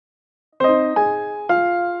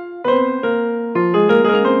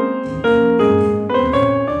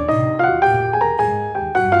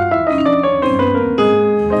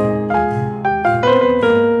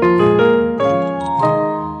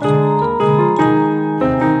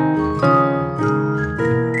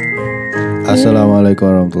Assalamualaikum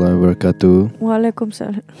warahmatullahi wabarakatuh.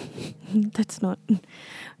 Waalaikumsalam. That's not.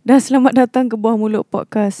 Dan selamat datang ke Buah Mulut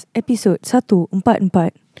Podcast episod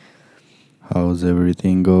 144. How's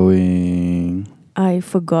everything going? I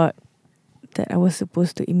forgot that I was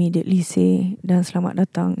supposed to immediately say dan selamat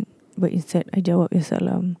datang, but instead I jawab ya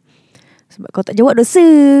salam. Sebab kau tak jawab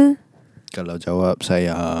dosa. Kalau jawab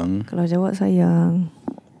sayang. Kalau jawab sayang.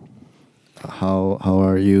 How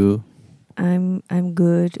are you? I'm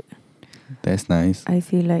good. That's nice. I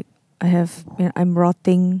feel like I'm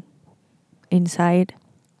rotting inside,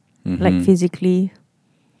 like physically.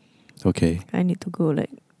 Okay. I need to go like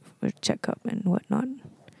for a checkup and whatnot.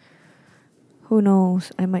 Who knows?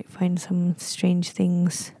 I might find some strange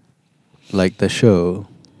things. Like the show.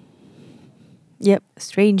 Yep,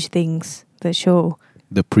 Strange Things, the show.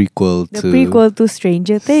 The prequel to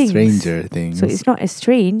Stranger Things. Stranger Things. So it's not as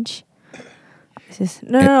strange. It's just,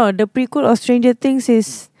 no. The prequel of Stranger Things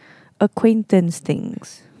is Acquaintance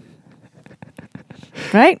Things.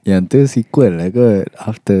 Right? Yang tu sequel lah kot.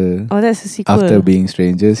 After that's a sequel. After being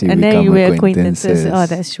strangers, you and become then you were acquaintances. acquaintances. Oh,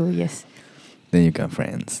 that's true. Yes. Then you become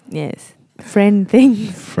friends. Yes. Friend things.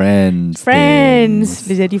 Friends.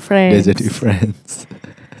 Dia jadi friends.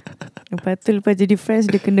 Lepas jadi friends,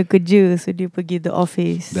 dia kena kerja. So dia pergi The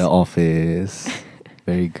Office. The Office.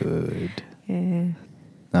 Very good. Yeah.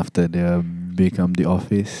 After dia become The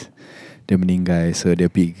Office, dia meninggal. So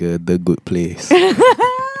dia pergi ke The Good Place.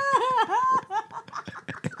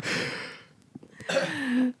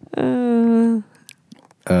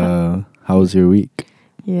 How's your week?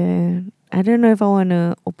 Yeah. I don't know if I want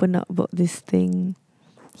to open up about this thing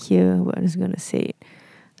here, but I'm just going to say it.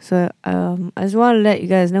 So, I just want to let you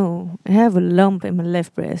guys know, I have a lump in my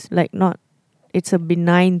left breast. Like, it's a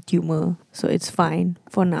benign tumor, so it's fine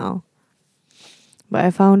for now. But I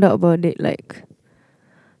found out about it, like,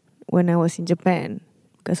 when I was in Japan.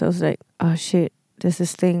 Because I was like, oh shit, there's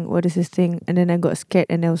this thing, what is this thing? And then I got scared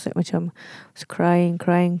and I was like, I was crying.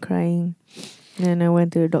 And then I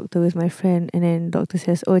went to the doctor with my friend, and then the doctor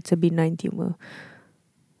says, oh, it's a benign tumor.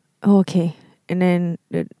 Oh, okay. And then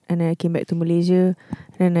I came back to Malaysia,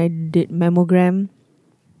 and then I did mammogram.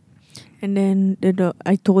 And then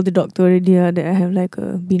I told the doctor already that I have like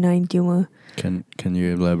a benign tumor. Can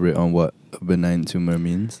you elaborate on what a benign tumor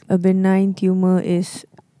means? A benign tumor is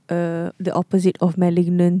the opposite of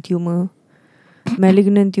malignant tumor.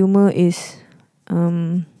 Malignant tumor is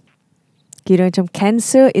kira macam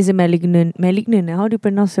cancer is a malignant. Malignant, how do you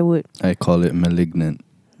pronounce the word? I call it malignant.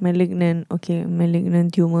 Malignant, okay.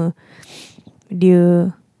 Malignant tumor. It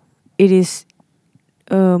is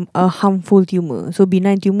a harmful tumor. So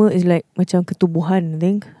benign tumor is like macam ketubuhan, I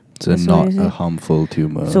think. So that's not a harmful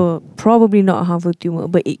tumor. So probably not a harmful tumor,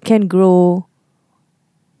 but it can grow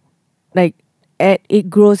like it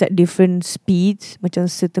grows at different speeds. Macam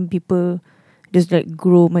certain people just like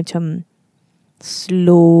grow macam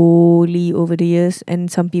slowly over the years, and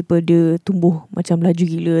some people dia tumbuh macam laju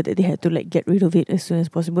gila that they had to like get rid of it as soon as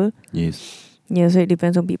possible. Yes. Yeah, so it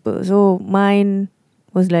depends on people. So mine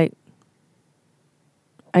was like,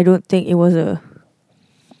 I don't think it was a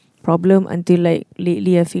problem until like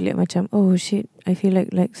lately I feel like macam, oh shit, I feel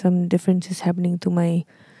like some difference is happening to my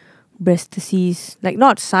breast disease. Like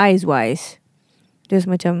not size wise, just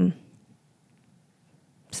macam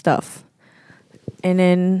stuff. And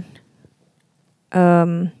then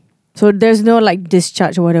so there's no like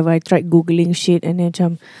discharge or whatever. I tried Googling shit, and then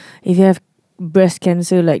macam, if you have breast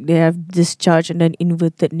cancer, like they have discharge and then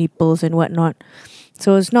inverted nipples and whatnot.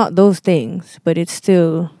 So it's not those things, but it's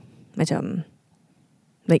still macam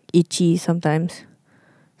like itchy sometimes.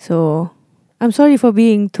 So I'm sorry for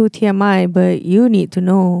being too TMI, but you need to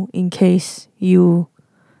know in case you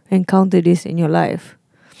encounter this in your life.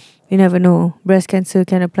 You never know. Breast cancer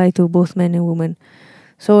can apply to both men and women.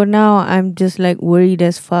 So now I'm just like worried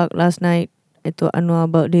as fuck. Last night I told Anwar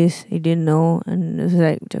about this. He didn't know, and it was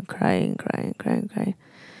like just crying.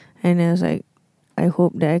 And I was like, I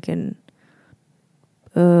hope that I can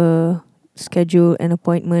schedule an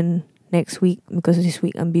appointment next week, because this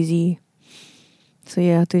week I'm busy. So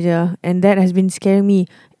yeah, tu je. And that has been scaring me.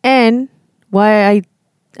 And why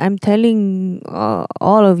I'm telling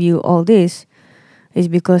all of you all this is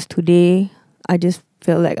because today I just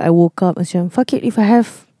felt like I woke up and said, fuck it, if I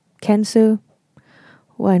have cancer,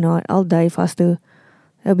 why not? I'll die faster.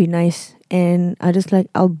 That'll be nice. And I just like,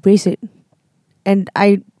 I'll brace it. And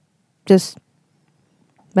I just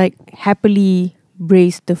like happily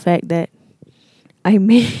braced the fact that I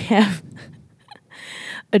may have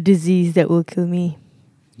a disease that will kill me.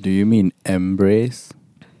 Do you mean embrace?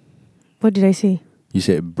 What did I say? You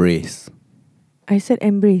said brace. I said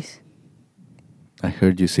embrace. I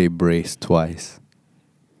heard you say brace twice.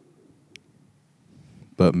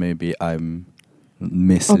 but maybe I'm Okay,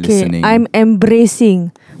 mislistening. I'm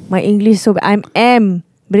embracing my English. So I'm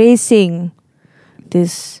embracing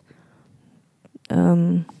this,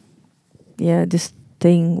 this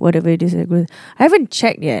thing, whatever it is. I haven't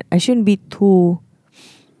checked yet. I shouldn't be too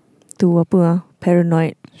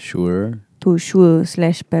paranoid, Sure. too sure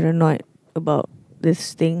 / paranoid about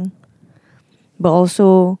this thing. But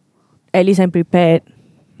also, at least I'm prepared.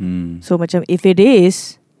 So macam if it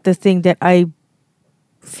is the thing that I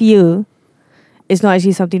fear, it's not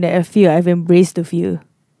actually something that I fear. I've embraced the fear.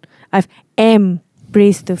 I've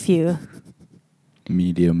embraced the fear.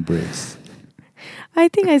 Medium brace. I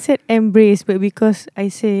think I said embrace, but because I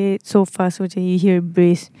say it so fast, macam you hear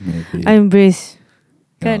embrace. Maybe. I embrace.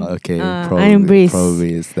 Oh, okay. I embrace.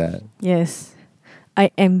 Probably is that. Yes, I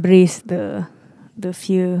embrace the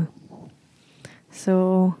fear.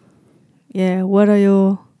 So, yeah, what are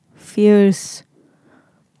your fears?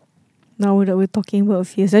 Now that we're talking about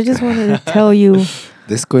fears, I just wanted to tell you.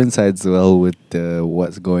 This coincides well with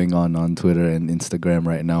what's going on Twitter and Instagram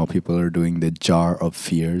right now. People are doing the jar of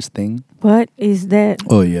fears thing. What is that?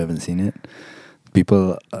 Oh, you haven't seen it?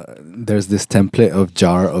 People, there's this template of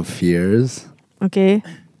jar of fears. Okay.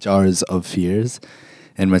 Jars of fears.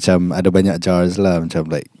 And macam ada banyak jars lah,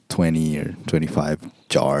 macam like 20 or 25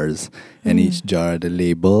 jars. And each jar had a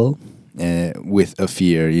label with a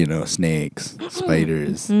fear, snakes,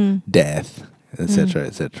 spiders, death, etc.,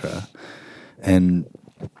 etc. And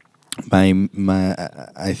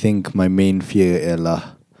I think my main fear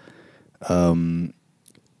ialah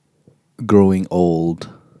growing old.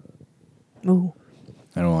 Oh.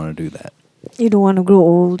 I don't want to do that. You don't want to grow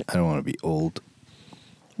old. I don't want to be old.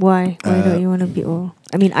 Why? Why don't you want to be old?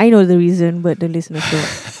 I mean, I know the reason, but the listeners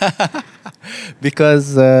don't.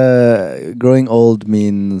 Because growing old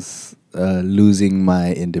means losing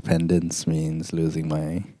my independence, means losing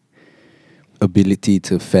my ability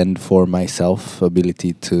to fend for myself,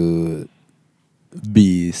 ability to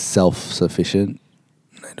be self-sufficient.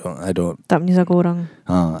 I don't. Tak menyusahkan orang.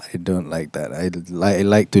 I don't like that. I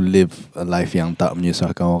like to live a life yang tak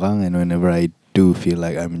menyusahkan orang, and whenever I do feel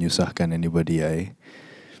like I'm menyusahkan anybody,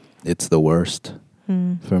 it's the worst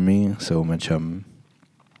for me. So macam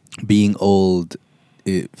being old,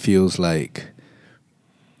 it feels like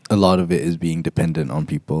a lot of it is being dependent on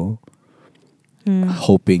people,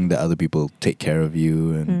 hoping that other people take care of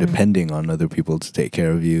you, and depending on other people to take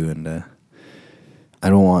care of you, and I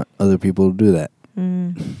don't want other people to do that.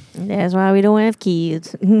 That's why we don't have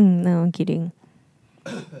kids. No, I'm kidding.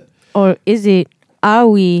 Or is it? Are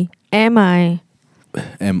we? Am I?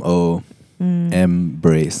 M-O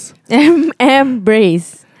embrace.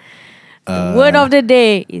 Embrace. The word of the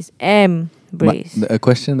day is embrace. A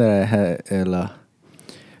question that I had, Ella.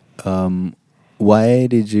 Why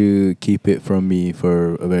did you keep it from me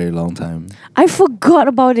for a very long time? I forgot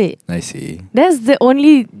about it. I see. That's the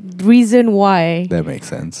only reason why. That makes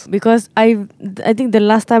sense. Because I think the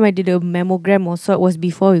last time I did a mammogram or so was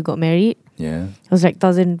before we got married. Yeah. It was like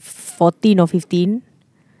 2014 or 15.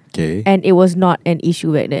 Okay. And it was not an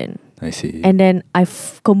issue back then. I see. And then I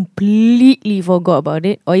completely forgot about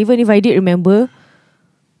it. Or even if I did remember,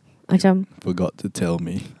 macam forgot to tell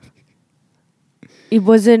me. It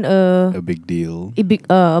wasn't a big deal. A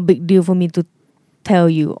big deal for me to tell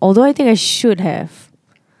you. Although I think I should have,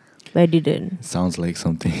 but I didn't. Sounds like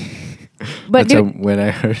something. But when I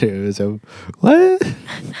heard it was what?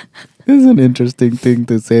 It's an interesting thing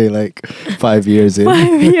to say. Like 5 years in.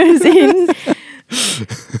 5 years in.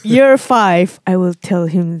 Year 5, I will tell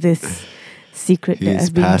him this secret that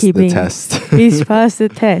I've been keeping. He's passed the test. He's passed the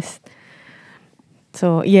test.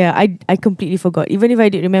 So yeah, I completely forgot. Even if I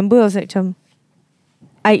did remember, I was like,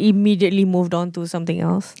 I immediately moved on to something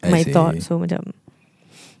else. My thought. So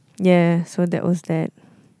yeah, so that was that.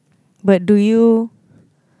 But do you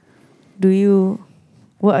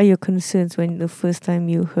what are your concerns when the first time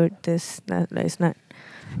you heard this? It's not.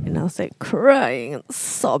 And I was like crying and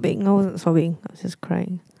sobbing. I wasn't sobbing. I was just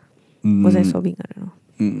crying. Was I sobbing? I don't know.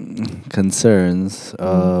 Concerns.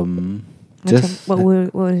 Just what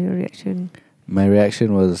was your reaction? My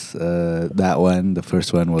reaction was that one. The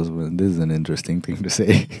first one was, this is an interesting thing to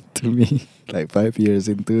say to me. Like 5 years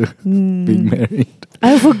into being married.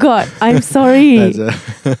 I forgot. I'm sorry.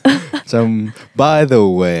 By the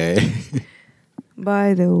way.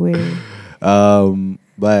 By the way.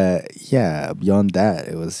 But yeah, beyond that,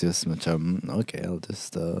 it was just okay, I'll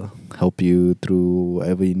just help you through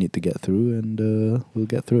whatever you need to get through, and we'll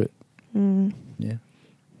get through it. Yeah.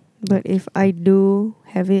 But if I do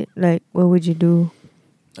have it, like, what would you do?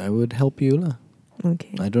 I would help you lah.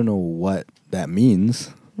 Okay. I don't know what that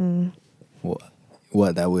means,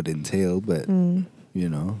 what that would entail, but I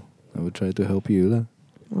would try to help you lah.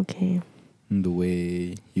 Okay. the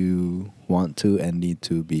way you want to and need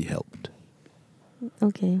to be helped.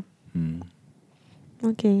 Okay. Mm.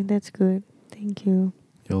 Okay, that's good. Thank you.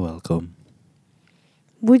 You're welcome.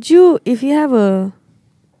 Would you, if you have a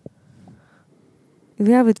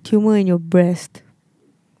tumor in your breast,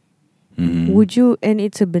 Mhm. would you, and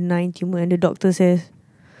it's a benign tumor, and the doctor says,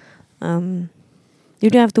 you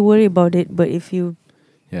don't have to worry about it, but if you,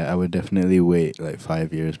 Yeah, I would definitely wait like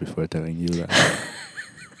 5 years before telling you that.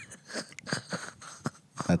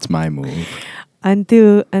 That's my move.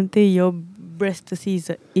 until your breast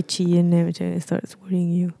is itchy and then macam it starts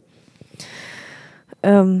worrying you,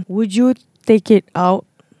 would you take it out?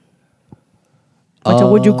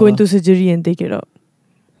 Macam would you go into surgery and take it out?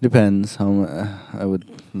 Depends how I would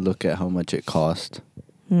look at how much it cost.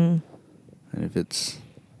 Hmm. And if it's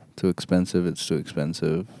too expensive, it's too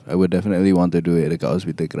expensive. I would definitely want to do it dekat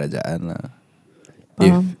hospital kerajaan lah.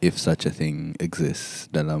 Faham. If such a thing exists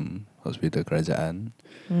dalam hospital kerajaan.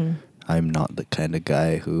 I'm not the kind of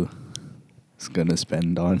guy who is gonna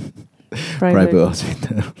spend on private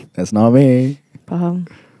hospital. That's not me. Faham.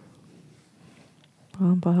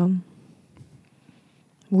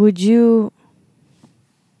 Would you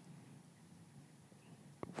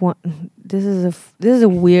want? This is a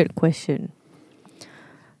weird question.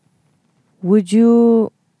 Would you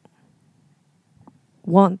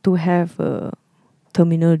want to have a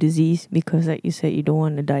terminal disease because, like you said, you don't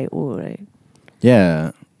want to die old, right?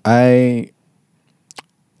 Yeah, I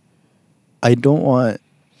don't want.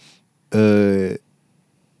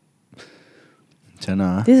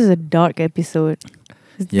 Jana. This is a dark episode.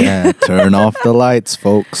 Yeah, turn off the lights,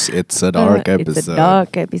 folks. It's a dark episode. It's a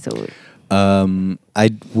dark episode. I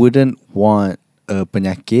wouldn't want a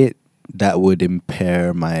penyakit that would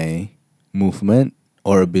impair my movement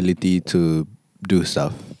or ability to do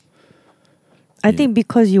stuff. I think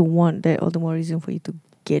because you want that, all the more reason for you to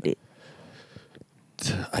get it.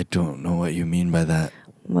 I don't know what you mean by that.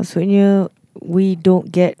 Maksudnya, we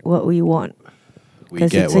don't get what we want. We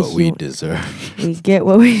get what we deserve. We get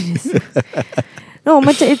what we deserve. No,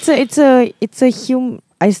 macam it's a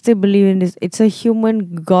I still believe in this. It's a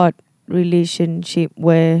human God relationship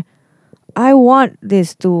where I want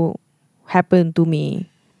this to happen to me,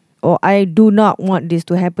 or I do not want this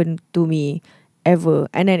to happen to me ever,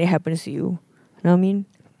 and then it happens to you. You know what I mean?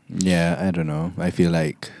 Yeah, I don't know. I feel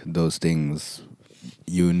like those things,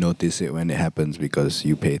 you notice it when it happens because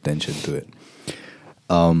you pay attention to it.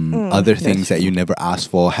 Other things that you never asked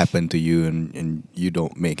for happen to you and you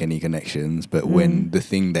don't make any connections. But when the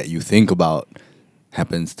thing that you think about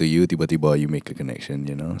happens to you, tiba-tiba you make a connection,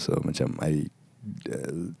 you know? So macam I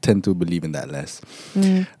tend to believe in that less.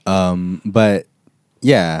 But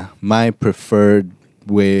yeah, my preferred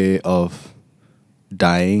way of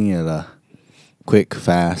dying is quick,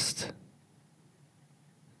 fast,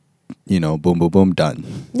 boom, boom, boom, done.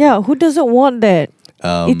 Yeah, who doesn't want that?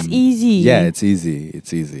 It's easy. Yeah, it's easy.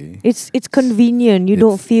 It's convenient. You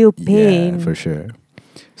don't feel pain. Yeah, for sure.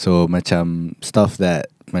 So macam stuff that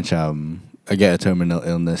macam I get a terminal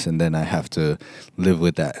illness and then I have to live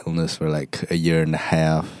with that illness for like a year and a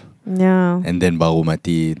half. Yeah. And then baru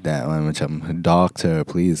mati, that one macam, doctor,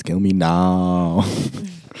 please kill me now.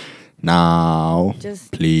 Now.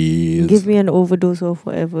 Just please. give me an overdose or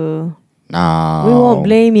whatever. Now. We won't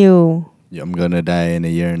blame you. I'm gonna die in a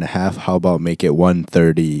year and a half. How about make it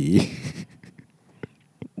 1:30?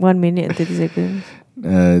 1 minute and 30 seconds.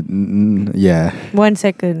 Yeah. 1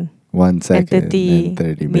 second. 1 second and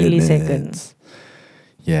 30 milliseconds.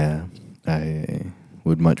 Yeah, I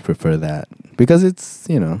would much prefer that because it's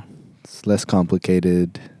it's less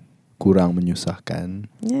complicated, kurang menyusahkan.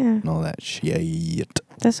 Yeah. And all that shit.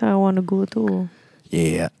 That's how I want to go too.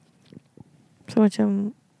 Yeah. So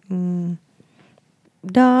macam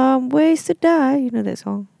dumb ways to die. You know that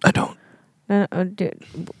song? I don't.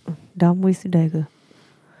 Dumb ways to die ke?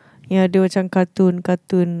 Yeah, dia macam cartoon.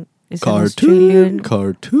 It's an Australian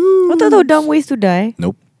cartoon. Kau tak tahu Dumb Ways to Die?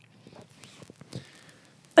 Nope.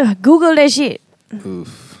 Google that shit.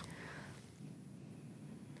 Oof.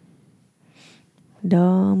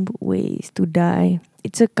 Dumb Ways to Die.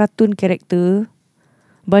 It's a cartoon character.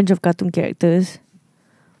 Bunch of cartoon characters.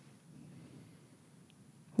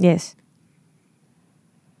 Yes.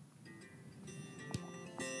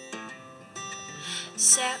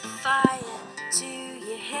 Set fire to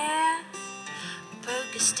your hair.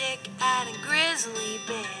 Poke a stick at a grizzly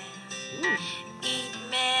bear. Eat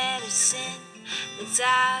medicine that's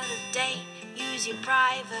out of date. Use your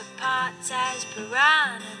private parts as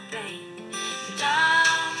piranha bait.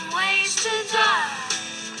 Dumb ways to die.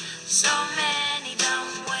 So many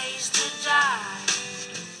dumb ways to die.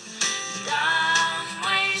 Dumb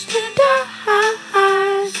ways to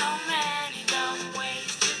die.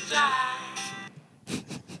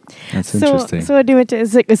 It's interesting. So dia macam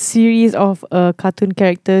it's like a series of cartoon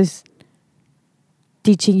characters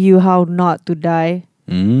teaching you how not to die.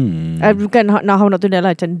 Bukan how not to die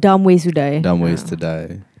lah, macam dumb ways to die. Dumb ways to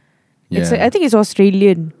die. Yeah. It's I think it's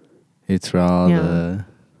Australian. It's rather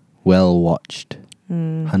well watched.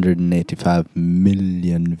 185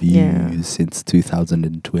 million views since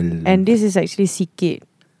 2012. And this is actually sikit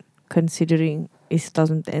considering it's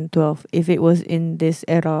 2012. If it was in this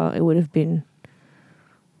era, it would have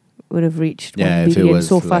reached 1 if it billion was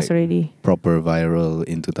so fast like already. Proper viral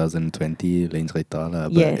in 2020, lain cerita lah.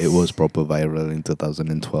 But it was proper viral in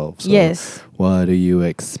 2012. So yes. what do you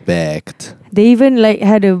expect? They even like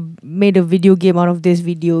made a video game out of this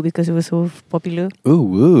video because it was so popular.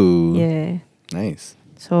 Ooh. Yeah. Nice.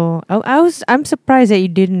 So I'm surprised that you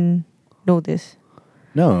didn't know this.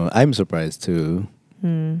 No, I'm surprised too.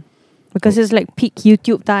 Because it's like peak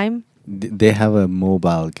YouTube time. They have a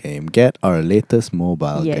mobile game. Get our latest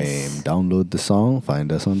mobile Yes. game. Download the song. Find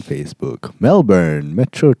us on Facebook. Melbourne.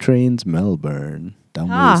 Metro Trains Melbourne. Dumb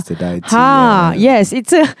ways to die. Yes,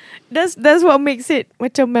 it's that's what makes it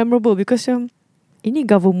macam memorable because ini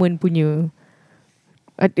government punya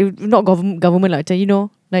not government lah, macam, you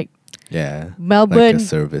know, like Yeah. Melbourne like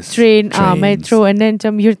a service train, trains. metro, and then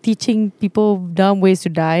you're teaching people dumb ways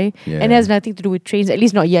to die, Yeah. and it has nothing to do with trains. At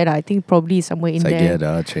least not yet. I think probably somewhere in It's like, there. yeah,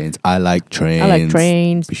 there are trains. I like trains. I like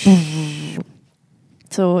trains. Bish.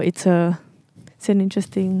 So it's an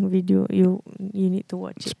interesting video. You need to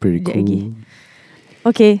watch It's it. pretty Sekejap lagi. cool.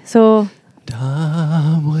 Okay, so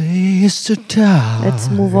Dumb ways to die.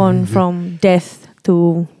 let's move on from death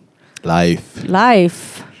to life. and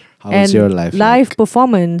How was your life live like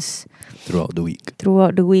performance throughout the week?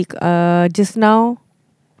 throughout the week. Just now,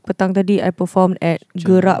 petang tadi, I performed at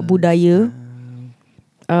Gerak Budaya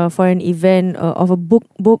for an event of a book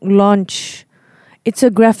launch. It's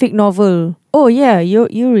a graphic novel. Oh yeah, you're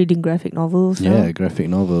reading graphic novels now? Yeah, graphic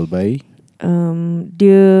novel by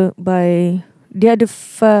Dia ada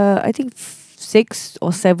I think 6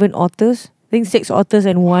 or 7 authors. I think 6 authors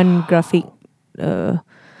and 1 graphic the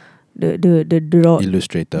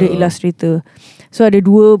illustrator. The illustrator. So ada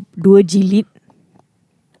dua jilid.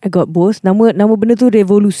 I got both. Nama benda tu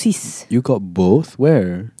Revolusis. You got both?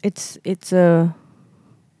 Where? It's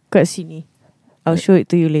kat sini. I'll show it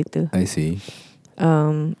to you later. I see.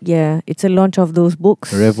 Yeah, it's a launch of those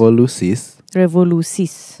books. Revolusis.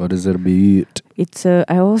 Revolusis. What is it about? It's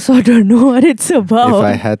I also don't know what it's about. If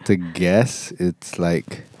I had to guess, it's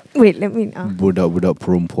like Wait, let me budak-budak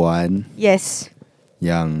perempuan Yes.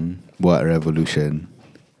 yang buat revolution.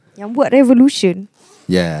 Yang buat revolution.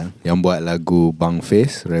 Yeah, yang buat lagu Bang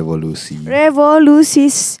Face, Revolusi.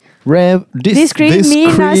 Revolusis.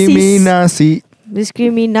 Diskriminasi.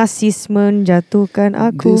 Diskriminasi menjatuhkan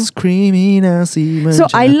aku. Diskriminasi So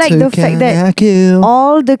I like the fact that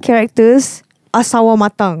all the characters are sawa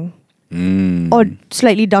matang or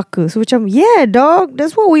slightly darker. So macam, yeah, dog,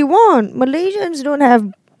 that's what we want. Malaysians don't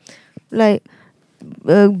have like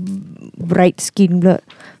bright skin,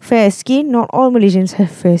 fair skin. Not all Malaysians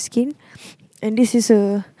have fair skin. And this is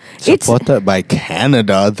supported by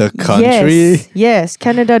Canada, the country. Yes,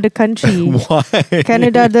 Canada, the country. Why?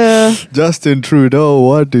 Canada, the Justin Trudeau,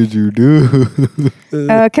 what did you do?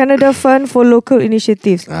 Canada Fund for Local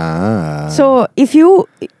Initiatives. So if you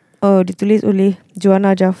ditulis oleh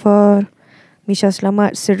Joanna Jaafar, Misha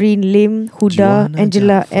Slamat, Serene Lim, Huda, Joanna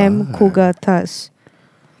Angela Jaafar. M. Kogatas.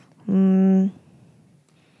 Mana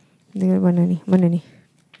ni?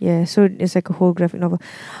 Yeah, so it's like a whole graphic novel.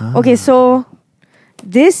 Okay, so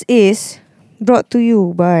this is brought to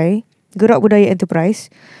you by Gerak Budaya Enterprise,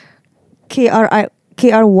 KRYSS.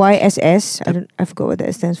 I forgot what that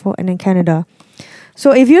stands for, and then Canada.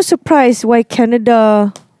 So if you're surprised why Canada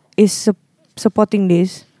is supporting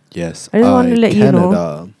this, Yes, I just want to let you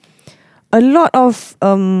know. A lot of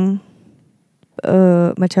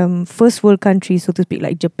macam first world countries, so to speak,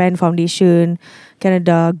 like Japan Foundation,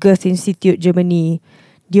 Canada, Goethe Institute, Germany,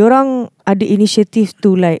 diorang ada initiative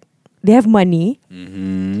to like, they have money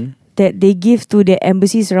that they give to their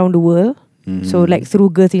embassies around the world. So like through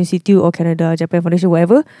Goethe Institute or Canada, Japan Foundation,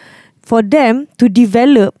 whatever, for them to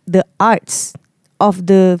develop the arts of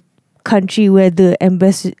the country where the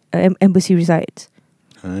embassy resides.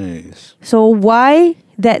 Nice. So why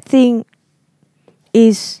that thing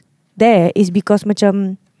is there is because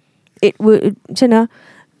macam it would macam mana,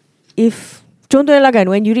 if contohnya lah kan,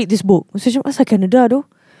 when you read this book macam asal Canada tu,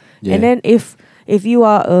 and then if you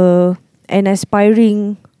are an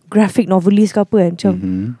aspiring graphic novelist ke apa kan,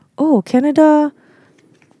 macam oh, Canada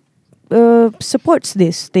supports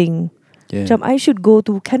this thing, macam I should go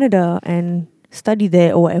to Canada and study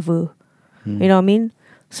there or whatever. You know what I mean?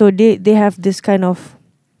 So they have this kind of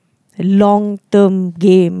long-term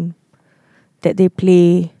game that they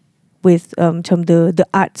play with macam the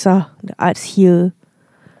arts the arts here,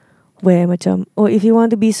 where macam if you want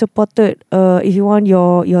to be supported, if you want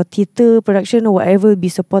your theatre production or whatever be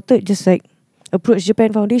supported, just like approach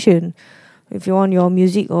Japan Foundation. If you want your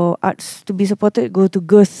music or arts to be supported, go to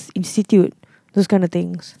Goethe Institute. Those kind of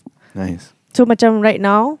things. Nice. So macam right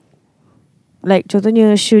now, like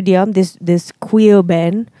contohnya Shudiam, this queer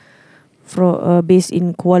band from based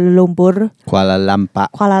in Kuala Lumpur. Kuala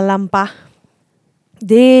Lumpur.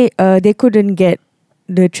 They couldn't get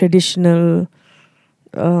the traditional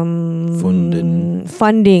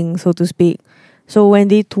funding, so to speak. So when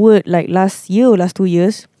they toured like last 2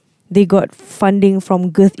 years, they got funding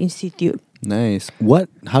from Goethe Institute. Nice.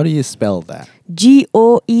 How do you spell that?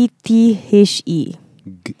 Goethe.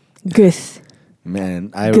 Goethe. Man,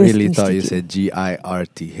 I Goethe really thought you Institute. said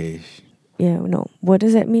GIRTH. Yeah, no. What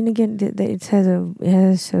does that mean again? That it has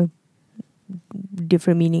a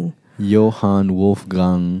different meaning. Johann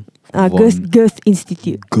Wolfgang von Goethe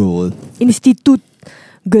Institute. Goethe. Institute.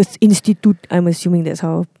 Goethe Institute. I'm assuming that's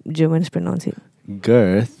how Germans pronounce it.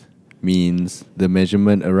 Girth means the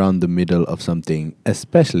measurement around the middle of something,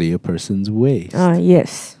 especially a person's waist.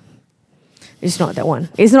 Yes. It's not that one.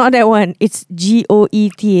 It's not that one. It's Goethe.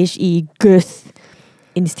 Goethe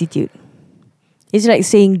Institute. It's like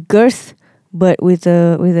saying girth, but with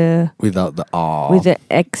a Without the R. with an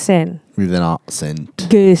accent. With an accent.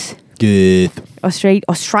 Goethe. Goethe.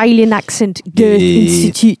 Australian accent. Goethe Goethe.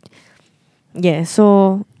 Institute. Yeah.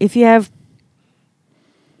 So if you have,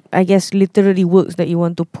 I guess, literary works that you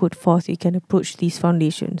want to put forth, you can approach these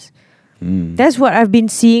foundations. That's what I've been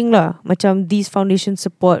seeing lah. Macam these foundations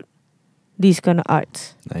support these kind of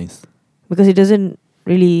arts. Nice. Because it doesn't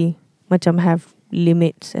really macam have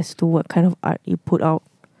limits as to what kind of art you put out.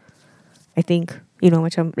 I think,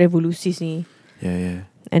 macam Revolusis ni. Yeah.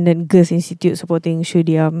 And then Goethe Institute supporting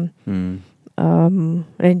Shudiam. Mm.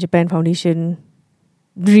 And Japan Foundation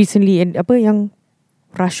recently, and apa yang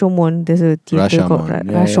Rashomon, there's a theatre called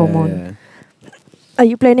Rashomon. Yeah. Are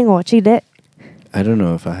you planning on watching that? I don't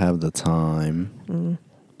know if I have the time.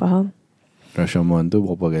 Faham? Rashomon tu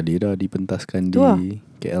berapa kali dah dipentaskan Tu lah. di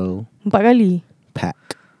KL 4 kali.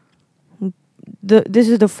 Pack.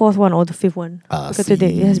 This is the 4th one or the 5th one. Because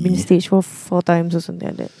today it has been see. staged for 4 times or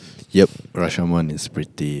something like that. Yep, Rashomon is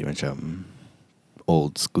pretty macam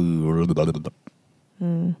old school.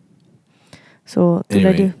 So tu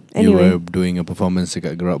dah dia. You Anyway, were doing a performance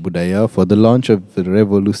dekat Gerak Budaya for the launch of the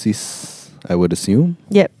Revolusis, I would assume.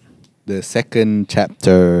 yep. The second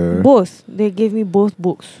chapter. Both. They gave me both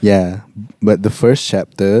books. Yeah, but the first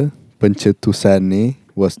chapter, Pencetusan ni,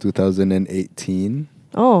 was 2018.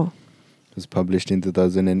 Oh. It was published in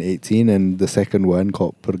 2018, and the second one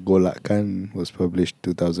called Pergolakan was published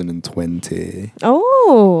 2020.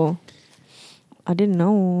 Oh. I didn't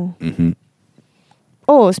know. Mm-hmm.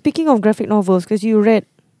 Oh, speaking of graphic novels, because you read,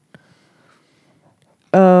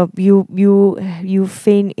 you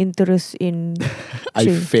feign interest in. I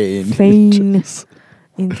feign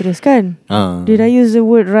interest kan? Ah. Did I use the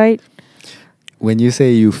word right? When you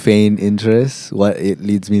say you feign interest, what it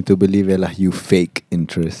leads me to believe is you fake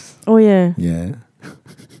interest. Oh yeah. Yeah.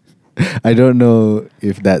 I don't know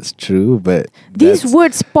if that's true, but These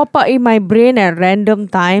words pop up in my brain at random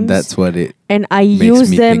times. that's what it and I makes use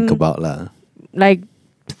me them think about lah. like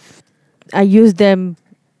I use them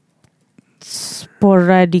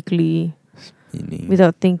sporadically Ini.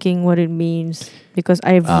 without thinking what it means because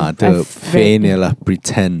I've To feign read. ialah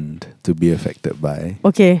pretend to be affected by.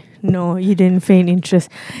 Okay, no, you didn't feign interest.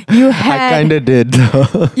 You I had. kind of did.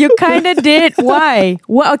 You kind of did. Why?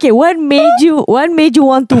 What? Okay, what made you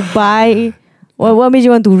want to buy? What made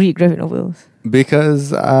you want to read graphic novels?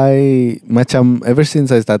 Because I macam ever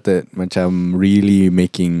since I started macam really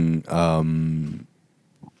making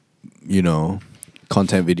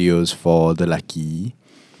content videos for the Lucky,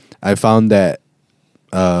 I found that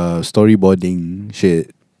storyboarding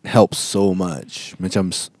shit helps so much.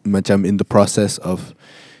 Macam in the process of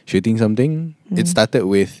shooting something, it starts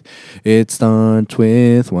with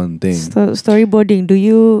one thing. Storyboarding. Do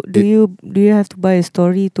you have to buy a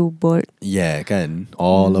story to board? Yeah, kan.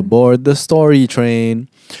 All aboard the story train.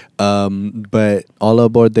 But all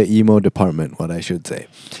aboard the emo department, what I should say.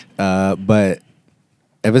 But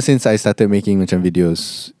ever since I started making macam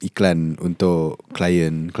videos iklan untuk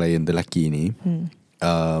klien the Lucky ni,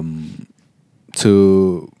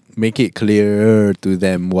 to make it clearer to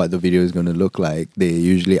them what the video is going to look like, they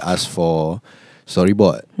usually ask for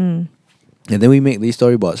storyboard. And then we make these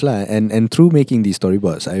storyboards lah. And through making these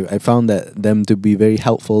storyboards, I found that them to be very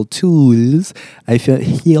helpful tools. I found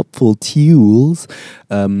helpful tools,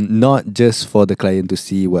 not just for the client to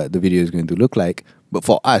see what the video is going to look like, but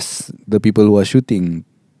for us, the people who are shooting,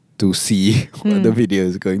 to see what the video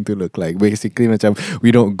is going to look like. Basically, macam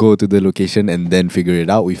we don't go to the location and then figure it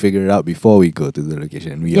out. We figure it out before we go to the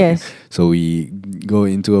location. So we go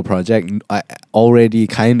into a project already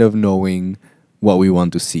kind of knowing what we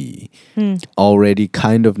want to see, already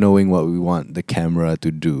kind of knowing what we want the camera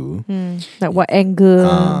to do, like what angle,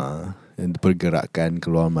 and pergerakan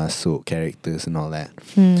keluar masuk characters and all that.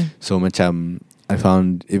 So macam I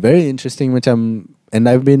found it very interesting, macam, and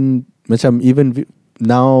I've been macam even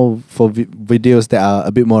now for videos that are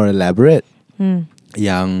a bit more elaborate,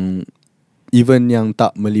 yang even yang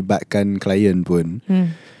tak melibatkan klien pun,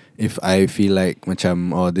 if I feel like macam,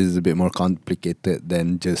 oh, this is a bit more complicated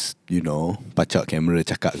than just, you know, pacak kamera,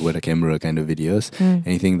 cakap kepada kamera kind of videos,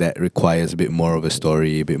 anything that requires a bit more of a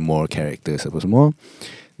story, a bit more characters apa semua,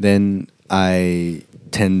 then I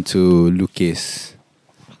tend to lukis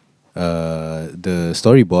the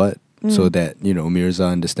storyboard so that, you know, Mirza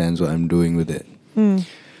understands what I'm doing with it.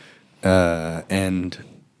 And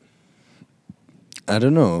I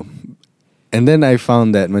don't know. And then I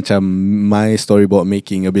found that macam my storyboard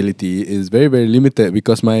making ability is very, very limited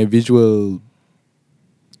because my visual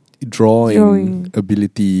drawing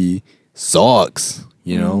ability sucks.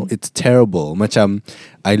 You know, it's terrible. Macam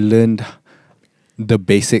I learned the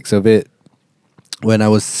basics of it when I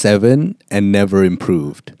was 7 and never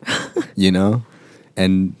improved. You know?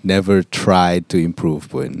 And never tried to improve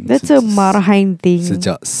pun. That's a marahin thing.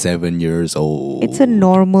 Sejak 7 years old. It's a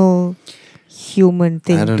normal human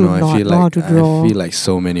thing I don't to know. not know how to draw. I feel like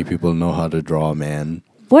so many people know how to draw, man.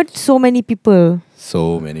 What? So many people?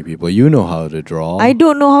 So many people. You know how to draw. I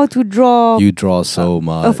don't know how to draw. You draw so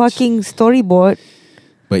much. A fucking storyboard.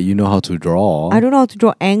 But you know how to draw. I don't know how to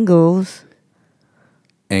draw angles.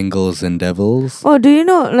 Angles and devils. Oh, do you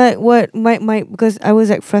know like what my because I was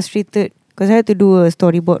like frustrated because I had to do a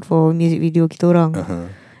storyboard for music video kita orang.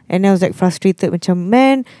 And I was like frustrated macam,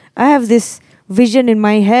 man, I have this vision in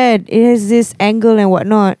my head. It has this angle and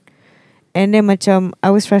whatnot. And then macam I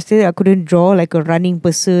was frustrated I couldn't draw like a running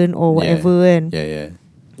person or whatever. And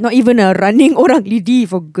not even a running orang lidi,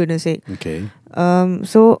 for goodness sake. Okay.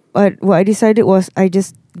 So what I decided was I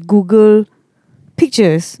just Google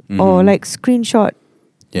pictures or like screenshot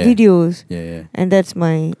videos. And that's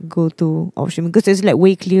my go-to option because it's like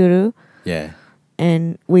way clearer.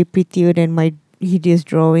 And way prettier than my hideous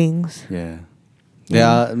drawings.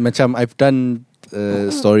 Macam I've done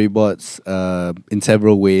storyboards in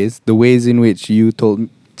several ways. The ways in which you told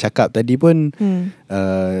cakap tadi pun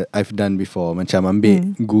I've done before. Macam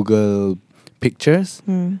ambil Google pictures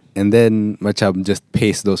and then macam just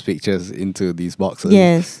paste those pictures into these boxes.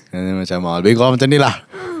 And then macam lebih kurang macam ni lah.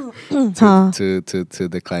 to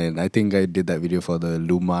the client. I think I did that video for the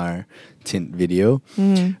Lumar tint video.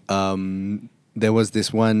 There was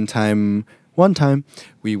this one time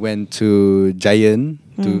we went to Giant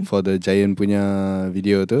for the Giant punya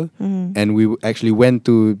video tu, and we actually went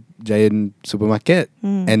to Giant supermarket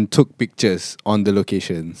and took pictures on the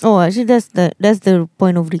locations. Oh, actually that's the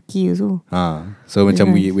point of Ricky also. So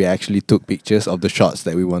macam we actually took pictures of the shots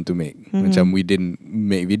that we want to make. Macam we didn't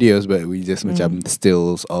make videos, but we just macam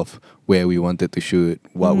stills of where we wanted to shoot,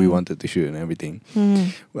 what we wanted to shoot and everything.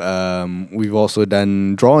 We've also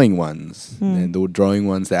done drawing ones. And the drawing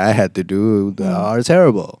ones that I had to do are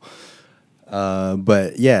terrible.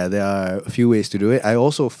 But yeah, there are a few ways to do it. I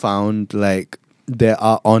also found like there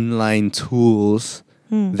are online tools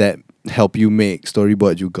that help you make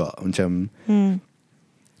storyboard juga. Macam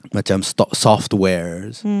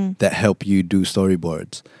softwares that help you do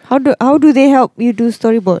storyboards. How do they help you do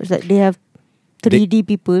storyboards? Like they have 3D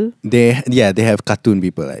people? They have cartoon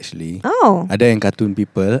people actually. Oh. Ada yang cartoon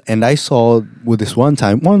people. And I saw with this one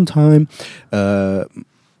time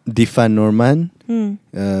Difan Norman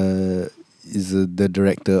is the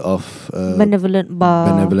director of Benevolent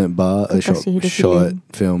Bar, a short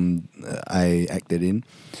film I acted in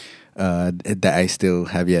that I still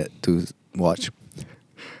have yet to watch.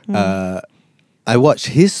 I watched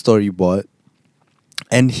his storyboard,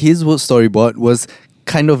 and his storyboard was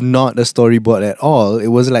kind of not a storyboard at all. It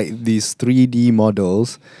was like these 3D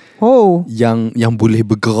models. Yang boleh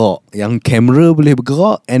bergerak, yang kamera boleh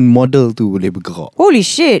bergerak and model tu boleh bergerak. Holy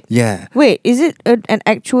shit. Yeah. Wait, is it an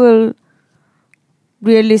actual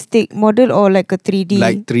realistic model or like a 3D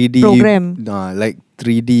like 3D program? Like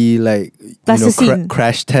 3D, like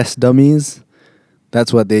crash test dummies.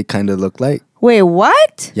 That's what they kind of look like. Wait,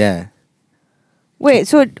 what? Yeah. Wait,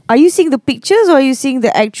 so are you seeing the pictures or are you seeing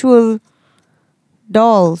the actual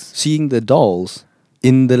Dolls. seeing the dolls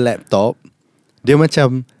in the laptop, dia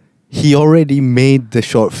macam he already made the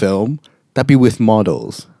short film tapi with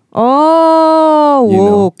models. Oh, You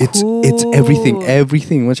know, whoa, it's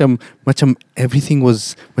everything macam everything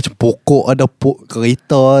was macam pokok ada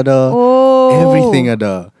kereta ada, Oh. everything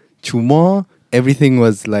ada. Cuma everything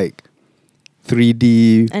was like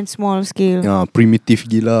 3D, And small scale. primitive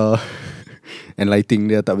gila. And lighting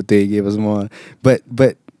dia tak betul lagi apa semua. But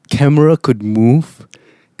camera could move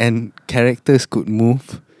and characters could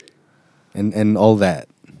move and all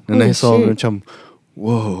that. And Holy I saw shit. macam,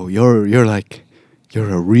 whoa, you're a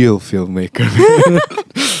real filmmaker.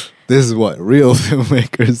 This is what real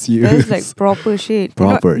filmmakers use. That's like proper shit.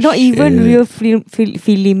 Proper not even shit. real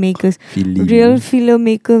filmmakers. Real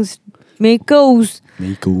filmmakers.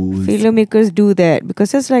 Filmmakers do that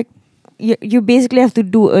because that's like you basically have to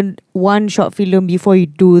do one short film before you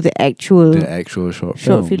do the actual short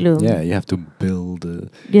short film. Yeah, you have to build the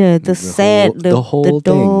set, the whole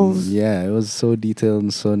the dolls. thing. Yeah, it was so detailed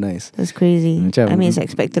and so nice. That's crazy. Macam- I mean, it's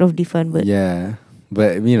expected of Difan, but Yeah,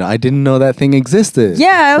 but I didn't know that thing existed.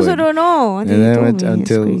 yeah, I also But- don't know. I And think you then told me. It's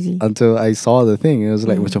until crazy. until I saw the thing, it was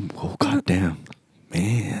like, Mm. macam, oh goddamn,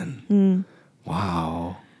 man, Mm.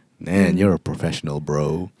 wow, man, you're a professional,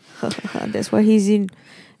 bro. That's why he's in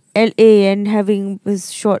LA and having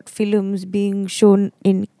his short films being shown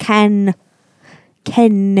in Cannes.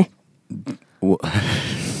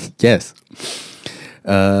 Yes.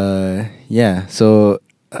 Yeah. So,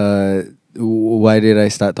 why did I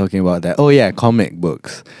start talking about that? Oh yeah, comic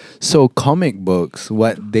books. So comic books,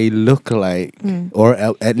 what they look like, or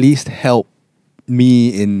at least help me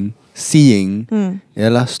in seeing,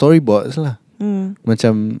 ialah storyboards lah.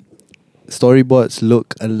 Macam storyboards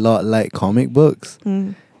look a lot like comic books,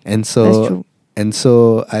 and That's so true.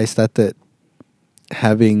 I started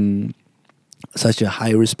having such a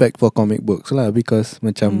high respect for comic books lah, because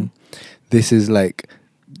macam this is like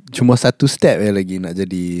cuma satu step lagi nak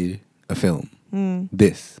jadi a film.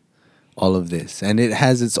 All of this, and it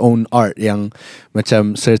has its own art yang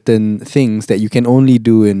macam certain things that you can only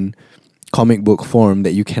do in comic book form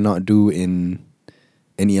that you cannot do in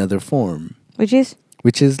any other form,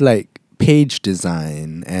 Which is like page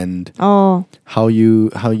design and oh how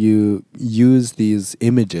you use these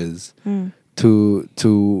images to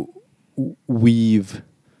weave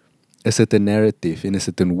a certain narrative in a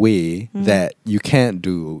certain way that you can't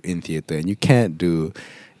do in theater, and you can't do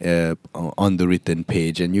on the written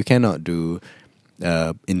page, and you cannot do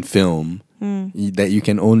in film, that you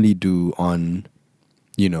can only do on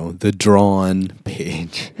the drawn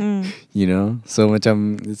page. So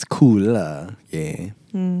macam it's cool lah. Yeah.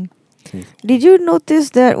 Did you notice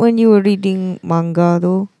that when you were reading manga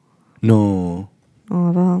though? No. Oh,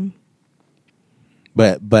 faham.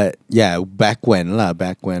 But yeah, back when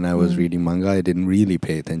I was reading manga, I didn't really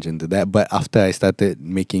pay attention to that. But after I started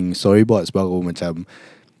making storyboards, baru macam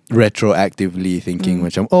retroactively thinking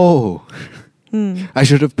macam, oh, I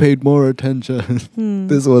should have paid more attention.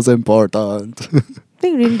 This was important. I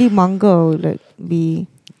think reading manga would like be.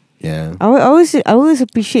 Yeah. I always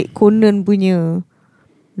appreciate Conan punya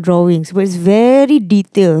drawings, but it's very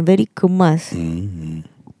detailed, very kemas,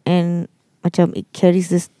 and macam it carries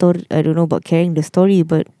the story. I don't know about carrying the story,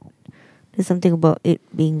 but there's something about it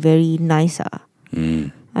being very nice.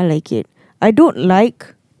 I like it. I don't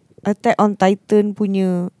like Attack on Titan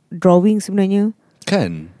punya drawing sebenarnya.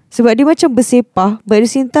 Kan? Sebab dia macam bersepah, but at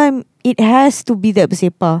the same time it has to be that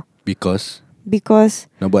bersepah Because because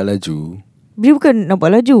nak buat laju. dia bukan nak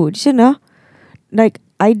buat laju. Dia macam like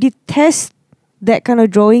I detest that kind of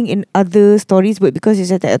drawing in other stories, but because it's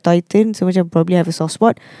Attack on Titan, so macam probably have a soft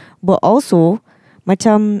spot. But also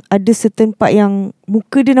macam ada certain part yang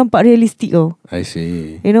muka dia nampak realistik tau. I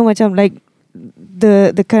see. You know, macam like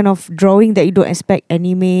the kind of drawing that you don't expect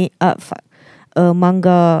anime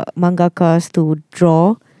mangakas to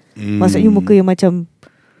draw. Maksudnya muka yang macam,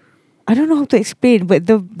 I don't know how to explain, but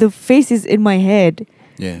the face is in my head.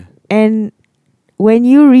 Yeah. And when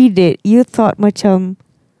you read it, you thought macam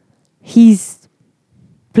he's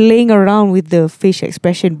playing around with the facial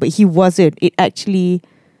expression, but he wasn't. It actually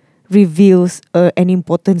reveals an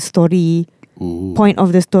important story, point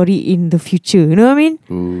of the story in the future. You know what I mean?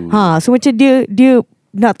 So macam dia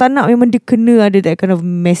nak tak nak memang dia kena ada that kind of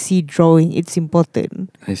messy drawing. It's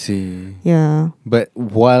important. I see. Yeah. But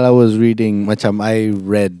while I was reading, macam I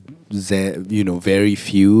read very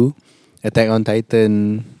few Attack on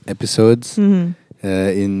Titan episodes in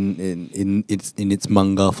its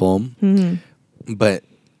manga form. But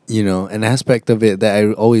an aspect of it that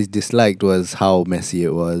I always disliked was how messy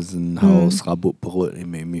it was and how serabut perut it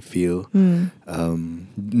made me feel.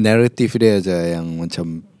 Narrative dia aja yang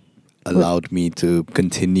macam allowed me to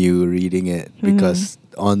continue reading it because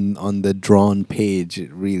on the drawn page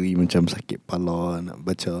it really macam sakit pala nak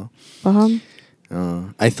baca. Faham?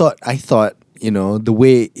 I thought the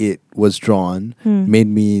way it was drawn made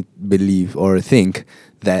me believe or think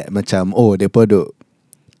that macam depa duk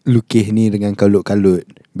lukis ni dengan kalut-kalut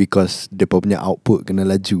because depa punya output kena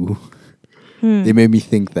laju. It made me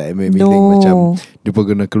think that. It made me think macam depa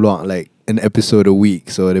kena keluar like an episode a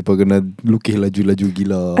week, so depa kena lukis laju-laju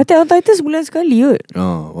gila. Attack on Titan sebulan sekali kot.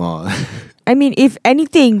 Oh, wow. I mean, if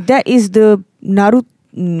anything, that is the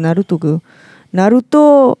Naruto ke?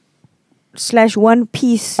 Naruto / One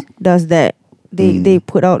Piece does that. They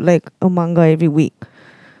put out like a manga every week.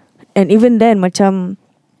 And even then macam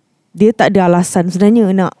dia tak ada alasan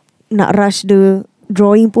sebenarnya nak rush the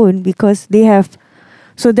drawing pun, because they have,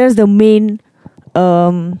 so there's the main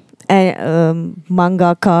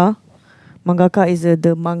mangaka. Mangaka is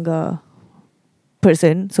the manga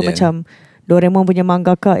person. So macam Doraemon punya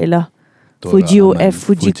mangaka ialah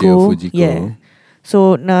Fujiko. Yeah.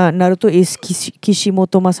 So Naruto is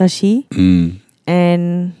Kishimoto Masashi.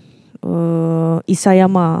 And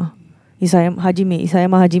Isayama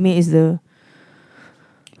Hajime is the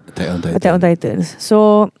Attack on Titans.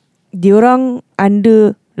 So diorang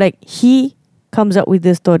under, like, he comes up with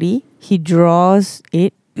the story, he draws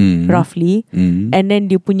it roughly, and then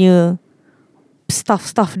dia punya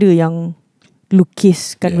stuff dia yang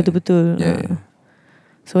lukiskan betul-betul.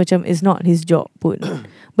 So macam it's not his job pun.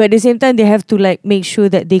 But at the same time they have to like make sure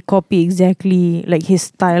that they copy exactly like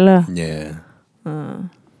his style lah.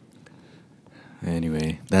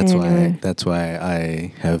 Anyway, that's why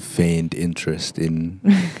I have feigned interest in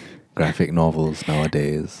graphic novels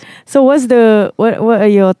nowadays. So what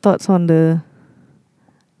are your thoughts on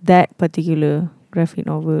that particular graphic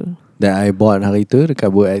novel that I bought hari tu dekat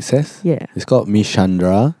Book Access? Yeah. It's called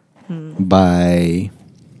Mishandra by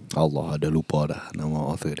Allah, dah lupa dah nama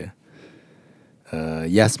author dia.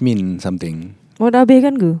 Yasmin something. Dah habis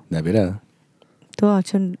kan ke? Dah habis dah. Tu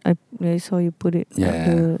macam I saw you put it on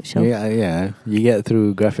the shelf. Yeah. You get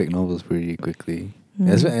through graphic novels pretty quickly.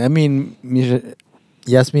 I mean,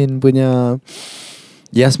 Yasmin punya,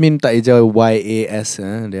 Yasmin tak hijau YAS,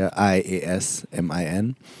 dia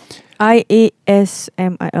IASMIN.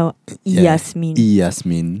 IASMIL. Yasmin.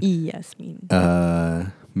 Yasmin.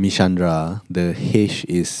 Mishandra, the H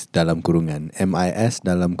is dalam kurungan, MIS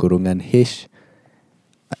dalam kurungan H,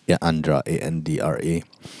 Andra, ANDRA.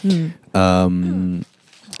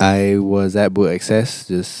 I was at Book Access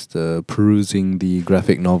just perusing the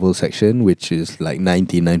graphic novel section, which is like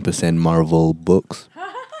 99% Marvel books.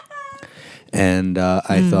 And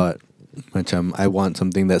I thought, macam, I want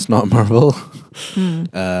something that's not Marvel.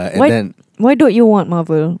 Why don't you want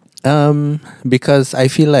Marvel? Because I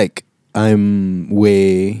feel like I'm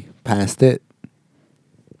way past it.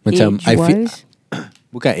 Macam age-wise?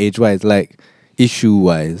 Bukan age-wise, like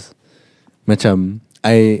issue-wise. Macam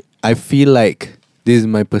I feel like, this is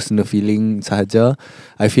my personal feeling sahaja,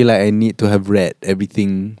 I feel like I need to have read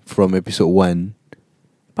everything from episode 1.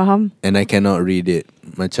 Faham? And I cannot read it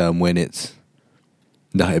macam when it's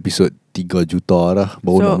dah episode 3 juta dah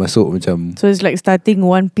baru nak masuk macam. So it's like starting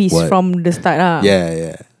One Piece from the start lah.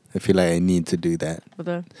 Yeah. I feel like I need to do that.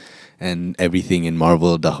 Betul. And everything in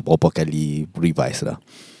Marvel dah berapa kali revise dah.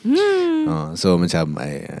 So macam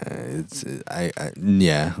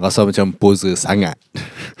rasa macam poser sangat.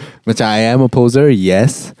 Macam I am a poser,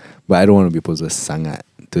 yes, but I don't want to be poser sangat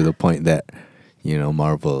to the point that,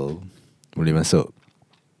 Marvel boleh masuk.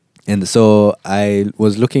 And so I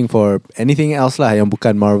was looking for anything else lah yang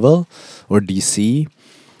bukan Marvel or DC.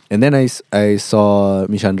 And then I saw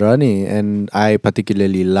Mishandra ni, and I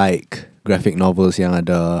particularly like graphic novels yang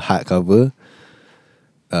ada hardcover.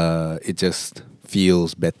 It just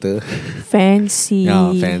feels better. Fancy.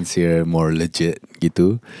 Fancier, more legit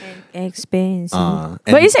gitu. And expensive.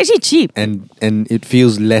 But it's actually cheap. And it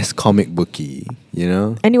feels less comic booky,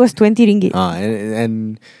 And it was 20 ringgit.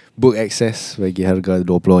 And Book Access bagi harga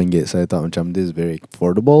RM20, so I thought macam this is very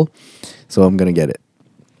affordable, so I'm gonna get it.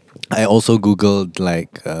 I also googled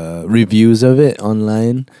like reviews of it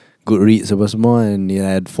online, Goodreads apa semua, and it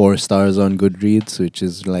had 4 stars on Goodreads, which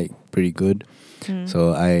is like pretty good.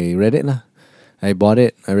 So I read it lah. I bought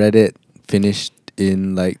it, I read it, finished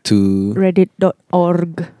in like 2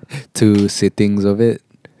 Reddit.org 2 sittings of it.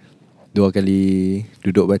 2 kali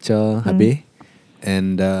duduk baca habis.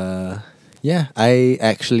 And I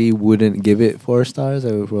actually wouldn't give it 4 stars.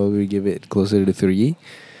 I would probably give it closer to 3.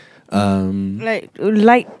 Like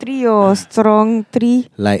light 3 or strong 3?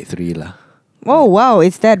 Light 3 lah. Oh wow,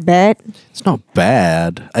 it's that bad? It's not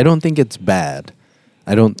bad. I don't think it's bad.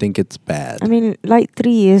 I mean, light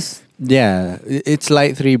 3 is Yeah, it's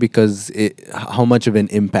light 3 because how much of an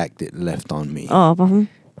impact it left on me. Oh, faham.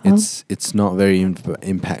 It's not very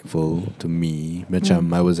impactful to me. Macam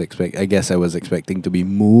I guess I was expecting to be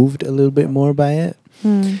moved a little bit more by it.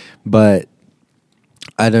 But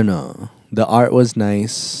I don't know. The art was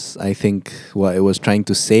nice. I think what it was trying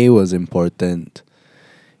to say was important.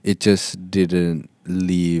 It just didn't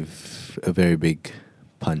leave a very big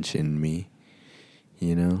punch in me,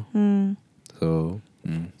 you know? So,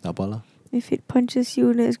 tak apa lah. If it punches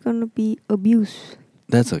you, then it's gonna be abuse.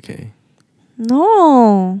 That's okay.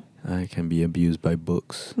 No. I can be abused by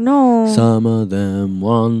books. No. Some of them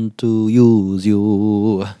want to use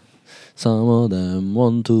you. Some of them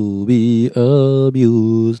want to be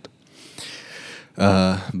abused.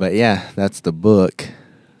 But yeah, that's the book.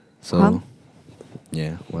 So,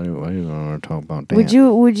 yeah. Why do you want to talk about that?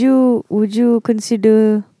 Would you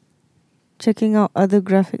consider checking out other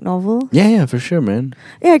graphic novel? Yeah, for sure, man.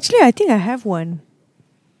 Yeah, actually, I think I have one.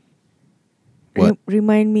 What?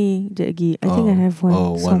 Remind me, Jackie. I think I have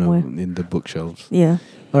one somewhere. One in the bookshelves. Yeah.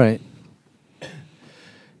 All right.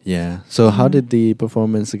 Yeah. So how did the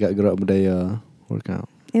performance dekat Gerak Budaya work out?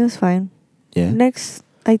 It was fine. Yeah. Next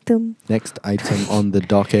item. Next item on the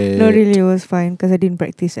docket. No, really, it was fine because I didn't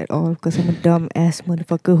practice at all because I'm a dumb ass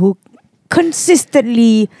motherfucker who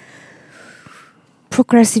consistently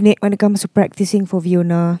procrastinate when it comes to practicing for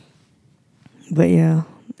Viona. But yeah,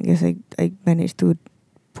 I guess I managed to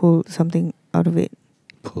pull something out of it.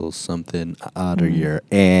 Pull something out of your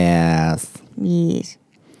ass. Yes.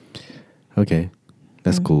 Okay.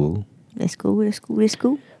 That's cool. Let's go. What's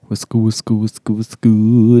good?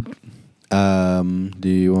 Do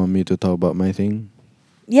you want me to talk about my thing?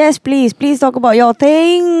 Yes, please. Please talk about your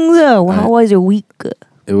things. How was your week?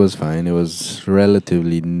 It was fine. It was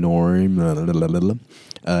relatively normal.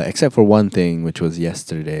 Except for one thing, which was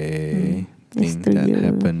yesterday. That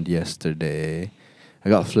happened yesterday. I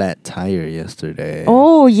got a flat tire yesterday.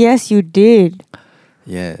 Oh, yes, you did.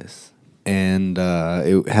 Yes. And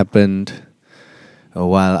it happened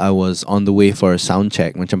while I was on the way for a sound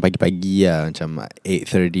check. Macam pagi-pagi lah. Macam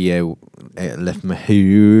 8:30 I left my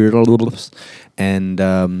house. And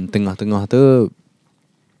tengah-tengah tu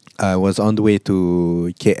I was on the way to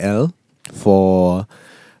KL for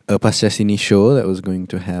a Pasca Sini show that was going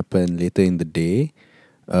to happen later in the day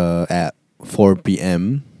at 4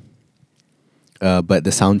 p.m. But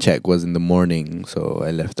the sound check was in the morning, so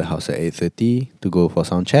I left the house at 8:30 to go for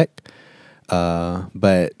sound check.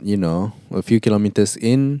 But you know, a few kilometers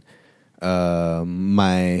in,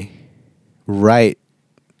 my right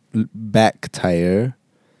back tire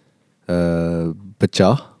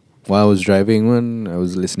pecah. While I was driving, I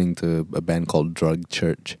was listening to a band called Drug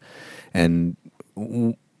Church, and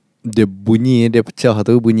the bunyi dia pecah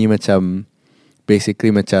tu bunyi macam,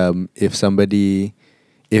 basically macam if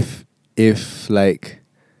like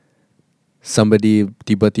somebody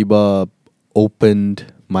tiba-tiba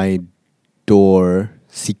opened my door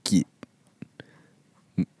sikit,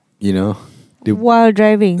 you know, while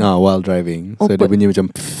driving. While driving. So dia bunyi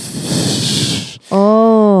macam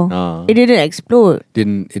it didn't explode.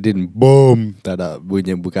 It didn't boom. Tak ada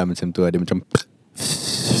bunyi, bukan macam tu. Dia macam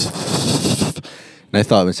and I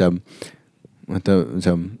thought macam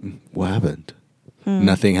what happened?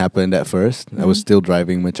 Nothing happened at first. I was still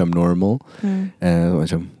driving macam normal. And I thought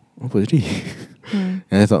macam apa tadi?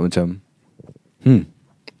 And I thought macam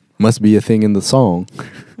must be a thing in the song.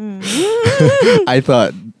 I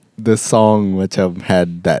thought the song macam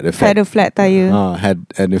had that effect. Had a flat tire. Had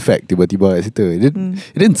an effect tiba-tiba kat situ. It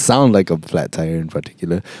didn't sound like a flat tire in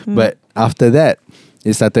particular. But after that,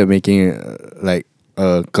 it started making like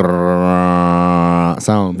a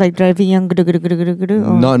sound. Like driving yang gede.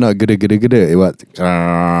 Not gede. It was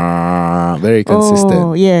very consistent.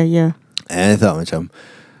 Oh, yeah. And I thought macam,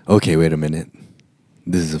 okay, wait a minute.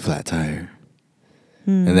 This is a flat tire.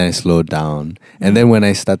 And then I slowed down. And then when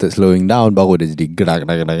I started slowing down, baru dia jadi gerak. And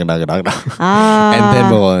then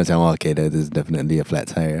baru macam, okay, that is definitely a flat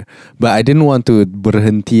tire. But I didn't want to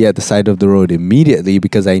berhenti at the side of the road immediately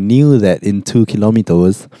because I knew that in 2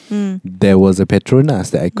 kilometers, there was a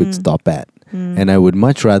Petronas that I could stop at. And I would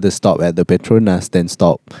much rather stop at the Petronas than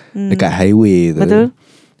stop dekat highway. Betul.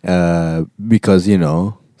 Because, you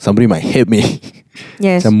know, somebody might hit me.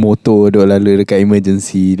 Yes. Macam motor duk lalu dekat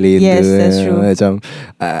emergency lane. Yes, that's true. Macam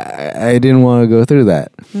I didn't want to go through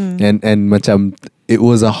that. And macam it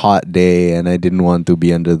was a hot day and I didn't want to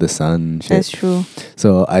be under the sun. That's true.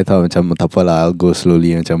 So I thought macam tak apalah, I'll go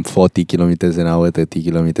slowly, macam 40 kilometers an hour, 30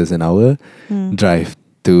 kilometers an hour. Drive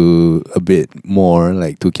to a bit more,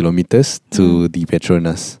 like 2 kilometers to the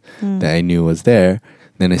Petronas that I knew was there.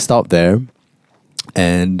 Then I stopped there.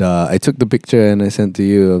 And I took the picture and I sent to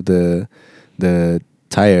you of the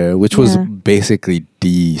tire, which was Yeah. basically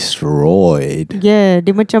destroyed. Yeah,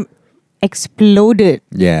 dia macam exploded.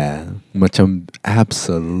 Yeah, macam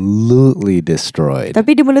absolutely destroyed.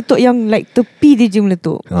 Tapi dia meletup yang like tepi dia je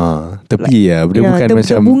meletup. Tepi dia bukan the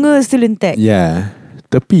macam bunga still intact. yeah,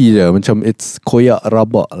 tepi je macam it's koyak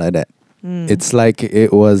rabak like that. It's like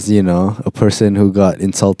it was, you know, a person who got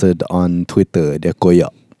insulted on Twitter. Dia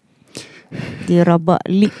koyak. Dia rabak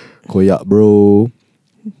leak. Koyak, bro.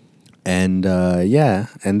 And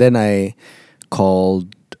yeah, and then I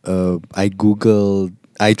called. I googled.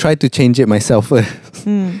 I tried to change it myself first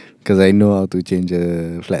because I know how to change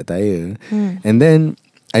a flat tire. And then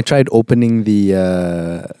I tried opening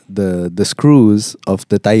the screws of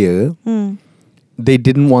the tire. They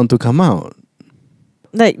didn't want to come out.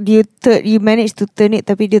 Like you managed to turn it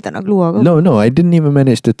tapi dia tak nak keluar ke? No, I didn't even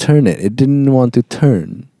manage to turn it. It didn't want to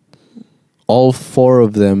turn. All 4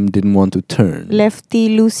 of them didn't want to turn.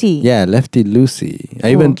 Lefty loosey. Yeah, lefty loosey.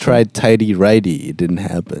 I even okay. tried tighty righty. It didn't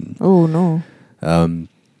happen. Oh no.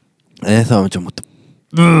 And I thought macam what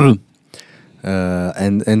the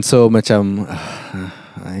and so macam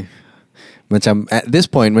macam at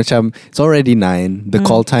this point macam it's already 9. The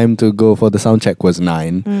call time to go for the sound check was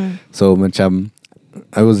 9. So macam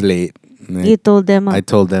I was late. You told them. I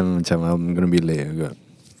told them macam I'm gonna be late. I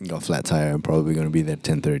got a flat tire. I'm probably gonna be there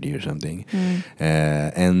 10:30 or something.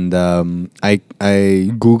 And I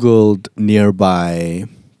googled nearby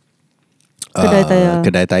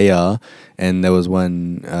kedai tire, and there was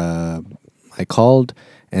one. I called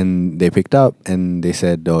and they picked up and they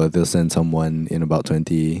said, oh, they'll send someone in about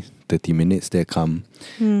 20-30 minutes. They'll come,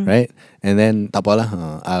 right? And then tak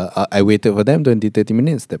apalah, I waited for them 20-30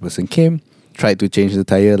 minutes. That person came, tried to change the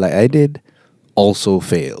tire like I did, also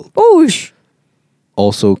failed.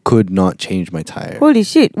 Also could not change my tire. Holy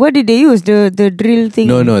shit. What did they use? The drill thing?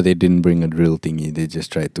 No, they didn't bring a drill thingy. They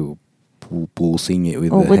just tried to pulsing it with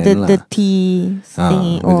the with hand the T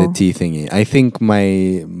thingy. with the T thingy. I think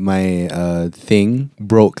my thing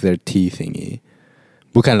broke their T thingy.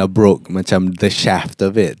 Bukanlah broke, macam the shaft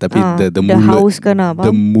of it, tapi the mulut, house kan apa?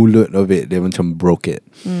 the mulut of it, dia macam broke it.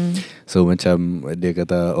 So macam dia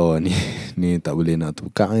kata, oh ni tak boleh nak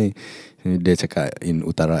tukar ni. Dia cakap in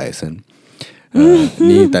utara accent.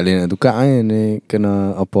 Ni tak boleh nak tukar ni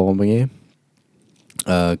kena apa orang panggil?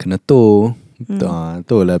 Kena tow.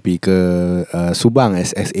 Tow lah pergi ke Subang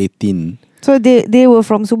SS18. So they were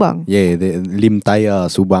from Subang? Yeah, Lim Taya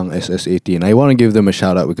Subang SS18. I want to give them a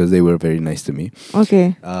shout out because they were very nice to me.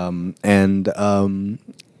 Okay. And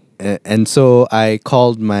so I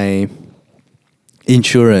called my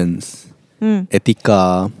insurance,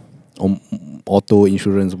 Etika, auto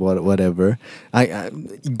insurance, whatever. I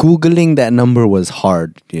googling that number was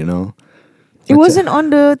hard, you know. It wasn't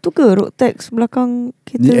on the tu ke road tax belakang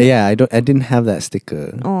kita? Yeah, I didn't have that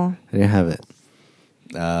sticker. Oh. I didn't have it.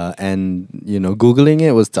 And you know, googling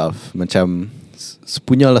it was tough. Macam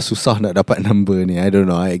punyalah susah nak dapat number ni. I don't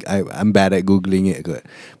know. I'm bad at googling it kot.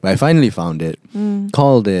 But I finally found it,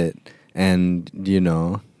 called it, and you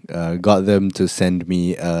know, got them to send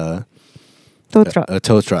me a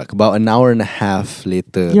tow truck. About an hour and a half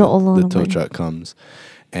later, the tow truck comes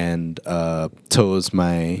and tows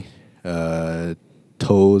my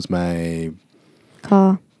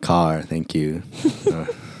car. Thank you.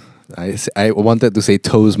 I wanted to say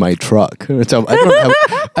tows my truck. I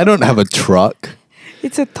don't have a truck.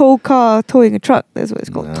 It's a tow car towing a truck. That's what it's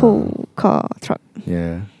called. Tow car truck.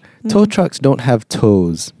 Yeah. Tow trucks don't have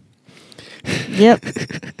toes. Yep.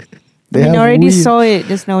 I already saw it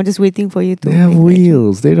just now, just waiting for you to. They have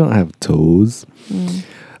wheels. They don't have toes.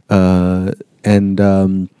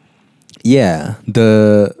 Yeah,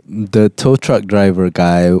 the tow truck driver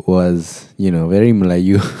guy was, you know, very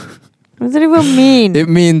Melayu. What does that even mean? It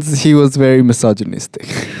means he was very misogynistic.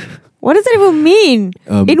 What does that even mean?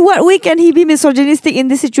 In what way can he be misogynistic in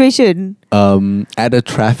this situation? At a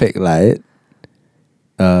traffic light,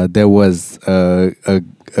 there was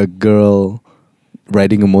a girl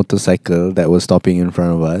riding a motorcycle that was stopping in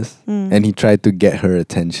front of us, and he tried to get her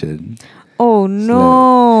attention. Oh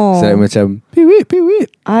no! So macam piwit.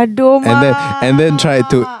 Aduh, and then tried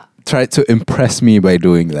to impress me by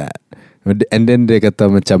doing that. And then dia kata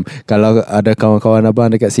macam, kalau ada kawan-kawan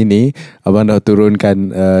abang dekat sini, abang dah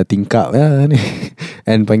turunkan tingkap ya ni.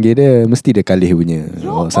 And panggil dia, mesti dia kalih punya,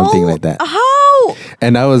 or something like that. How?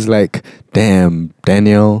 And I was like, damn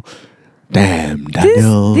Daniel.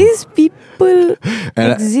 These people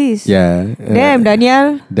exist. Yeah. Damn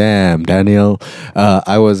Daniel.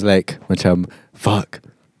 I was like, macam, fuck,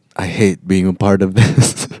 I hate being a part of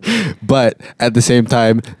this. But at the same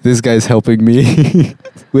time, this guy's helping me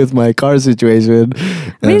with my car situation.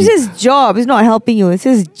 I mean, it's his job. It's not helping you. It's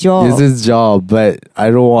his job. It's his job, but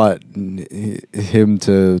I don't want him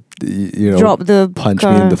to, Drop the punch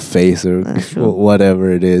car. me in the face or That's true.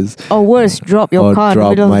 whatever it is. Or worse, drop your Or car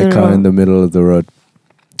drop in the middle my of the car road. in the middle of the road.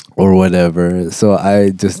 Or whatever. So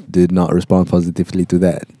I just did not respond positively to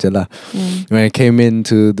that. Je lah. When I came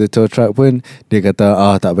into the tow truck pun, dia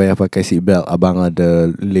kata, tak payah pakai seatbelt. Abang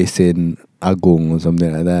ada lesen agung or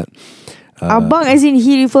something like that. Abang, as in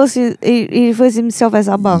he refers himself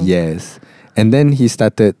as Abang. Yes. And then he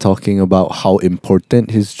started talking about how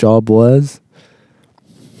important his job was.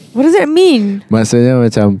 What does that mean? Maksudnya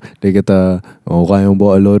macam dia kata orang yang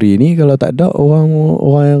bawa lori ni kalau tak ada orang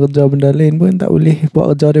yang kerja benda lain pun tak boleh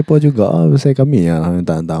buat kerja mereka juga. Pasal kami yang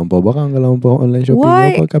tak hampa barang, kalau hampa online shopping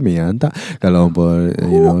apa kami yang tak, kalau hampa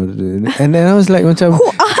and then I was like macam Who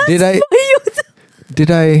asked did I for you to,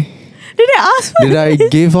 did I ask for did I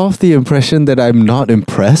give off the impression that I'm not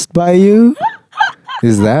impressed by you?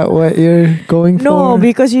 Is that what you're going No, for?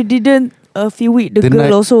 because you didn't few week the Didn't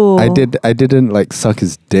girl also. I didn't like suck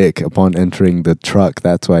his dick upon entering the truck.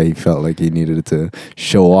 That's why he felt like he needed to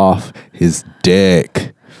show off his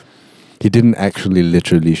dick. He didn't actually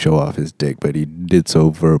literally show off his dick, but he did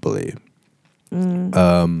so verbally.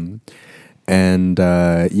 Yeah,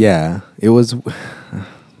 it was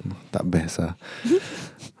that besa.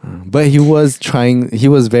 But he was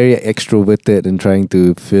very extroverted and trying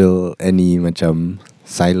to fill any macam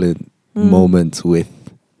silent moments with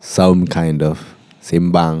some kind of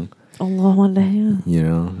sembang, Allah Malaya.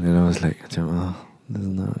 and I was like, oh, this is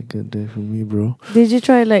not a good day for me, bro. Did you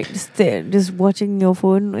try like just watching your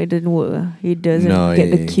phone? It didn't work. He doesn't get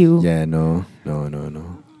the cue. Yeah, no.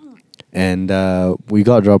 And we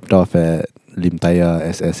got dropped off at Limtaya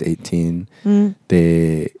SS18.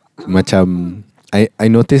 They macam I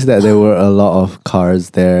noticed that there were a lot of cars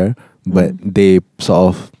there, but they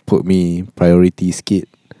sort of put me priority skit.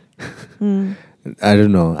 I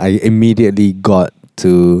don't know. I immediately got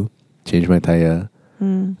to change my tire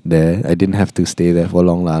there. I didn't have to stay there for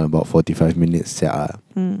long, about 45 minutes.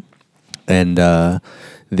 And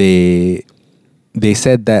they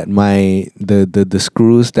said that the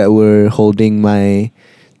screws that were holding my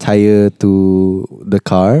tire to the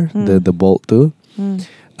car, the bolt to,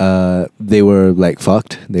 they were like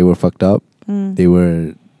fucked. They were fucked up. They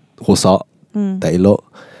were rosak, tak elok.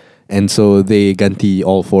 And so they ganti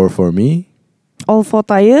all four for me. All four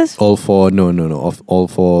tires? All four, no. All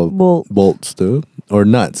four bolts too. Or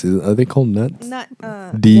nuts. Are they called nuts?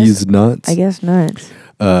 These nuts? I guess nuts.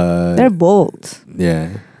 They're bolts.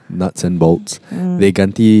 Yeah, nuts and bolts. They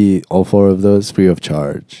ganti all four of those free of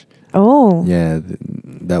charge. Oh. Yeah,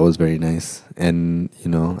 that was very nice. And,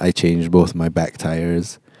 I changed both my back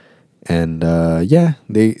tires. And,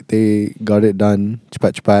 they got it done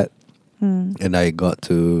cepat-cepat. And I got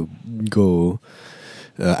to go.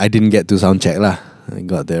 I didn't get to sound check lah. I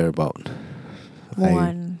got there about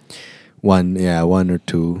 1 or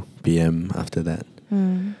 2 p.m. after that.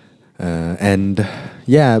 And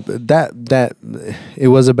yeah, that it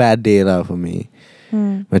was a bad day lah for me.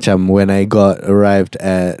 Macam when I arrived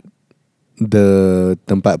at the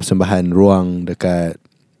tempat persembahan ruang dekat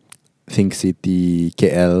Think City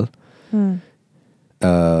KL,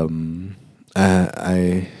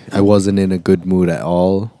 I wasn't in a good mood at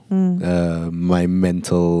all. My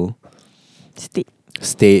mental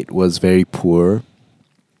state was very poor,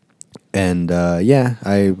 and I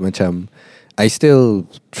still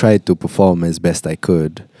tried to perform as best I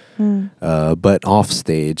could, but off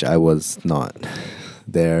stage I was not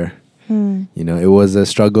there. It was a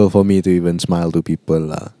struggle for me to even smile to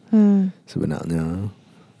people sebenarnya,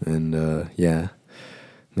 and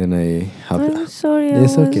then I'm sorry.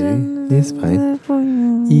 It's okay. It's fine.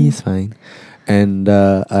 He's fine. And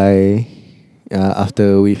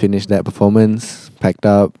after we finished that performance, packed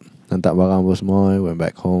up, hantar barang apa semua, went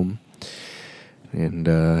back home, and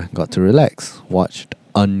got to relax. Watched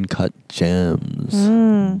Uncut Gems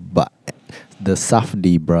by the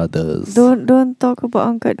Safdie brothers. Don't talk about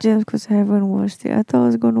Uncut Gems because I haven't watched it. I thought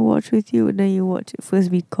I was going to watch with you, then you watched it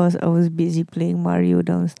first because I was busy playing Mario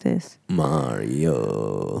downstairs.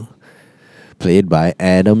 Mario, played by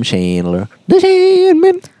Adam Sandler. The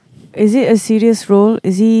Sandman. Is it a serious role?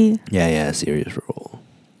 Is he? Yeah, serious role.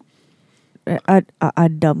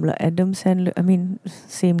 Adam Sandler. I mean,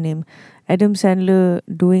 same name. Adam Sandler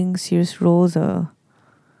doing serious roles.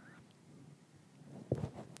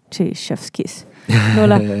 Chef's kiss. No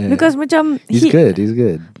lah. Because macam he's good.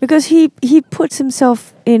 Because he puts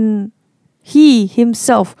himself in. He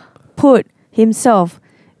himself put himself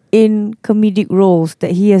in comedic roles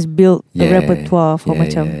that he has built a repertoire for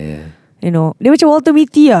macam. You know, dia macam Walter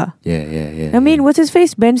Mitty lah. Yeah. I mean, what's his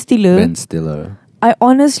face? Ben Stiller. Ben Stiller. I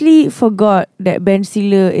honestly forgot that Ben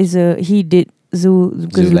Stiller he did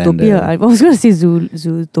Zootopia. I was gonna say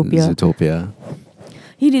Zootopia. Zootopia.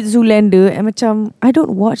 He did Zoolander, and macam I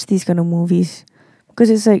don't watch these kind of movies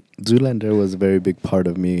because it's like Zoolander was a very big part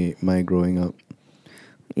of my growing up.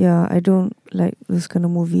 yeah, I don't like those kind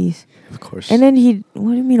of movies. Of course. And then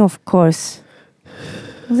what do you mean of course?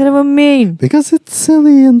 What does that ever mean? Because it's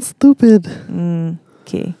silly and stupid.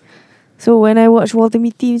 Okay. So when I watch Walter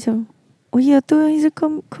Mitty, macam, oh yeah, he's a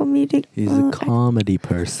comedic. He's a comedy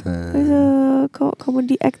person. He's a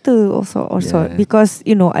comedy actor also. Yeah. Because,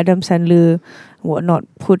 Adam Sandler, whatnot,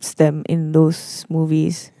 puts them in those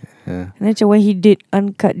movies. Yeah. And then when he did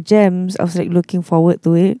Uncut Gems, I was like looking forward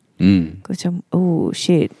to it. Because oh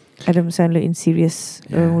shit, Adam Sandler in serious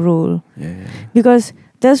role. Yeah. Because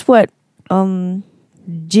that's what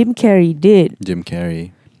Jim Carrey did. Jim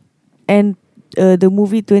Carrey. And the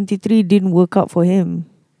movie 23 didn't work out for him.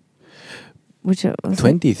 Which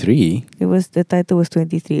 23? The title was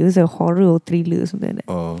 23. It was a horror or thriller or something like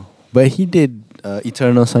that. Oh. But he did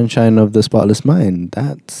Eternal Sunshine of the Spotless Mind.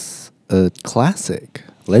 That's a classic,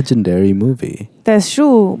 legendary movie. That's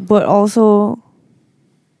true, but also,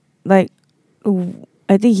 like,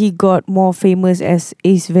 I think he got more famous as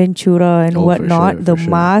Ace Ventura and whatnot, for The sure.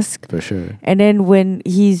 Mask. For sure. And then when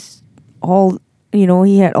he's all,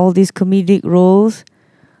 he had all these comedic roles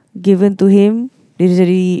given to him, dia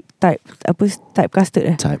jadi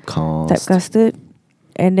typecasted. Typecasted.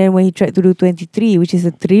 And then when he tried to do 23, which is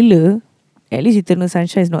a thriller, at least Eternal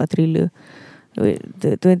Sunshine is not a thriller.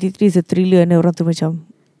 The 23 is a thriller, and orang tu macam,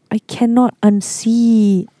 I cannot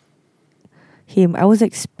unsee him. I was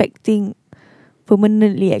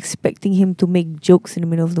permanently expecting him to make jokes in the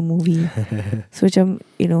middle of the movie. So macam,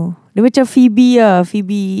 dia macam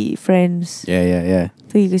Phoebe Friends. Yeah.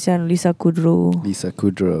 Tu kesian Lisa Kudrow.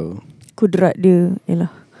 Kudrat dia, yalah.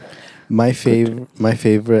 My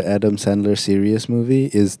favorite Adam Sandler serious movie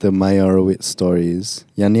is the Meyerowitz Stories.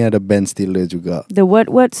 Yang ni ada Ben Stiller juga. The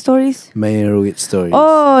what stories? Meyerowitz Stories.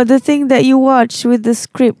 Oh, the thing that you watch with the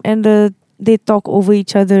script and they talk over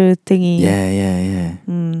each other thingy. Yeah.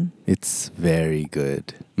 It's very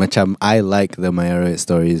good. Macam I like the Meyerowitz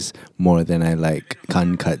Stories more than I like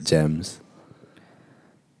Uncut Gems.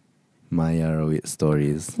 Meyerowitz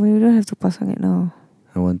Stories. Well, you don't have to pasang it now.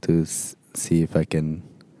 I want to see if I can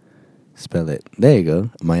spell it. There you go.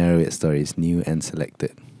 Meyerowitz Stories, new and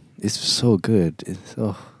selected. It's so good. It's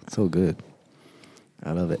so good.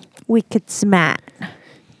 I love it. Wicked smart.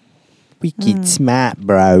 Wicked smart,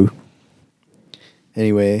 bro.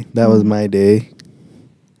 Anyway, that was my day.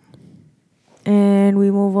 And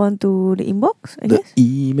we move on to the inbox, I guess.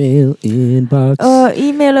 The email inbox.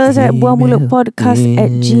 Email us at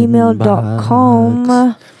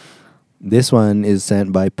buahmulutpodcast@gmail.com. This one is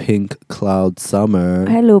sent by Pink Cloud Summer.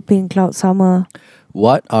 Hello, Pink Cloud Summer.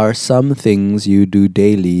 What are some things you do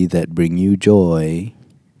daily that bring you joy?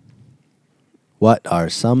 What are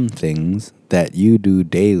some things that you do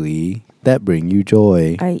daily that bring you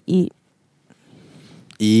joy? I eat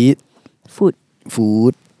Food.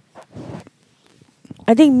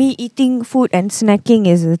 I think me eating food and snacking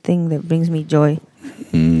is the thing that brings me joy.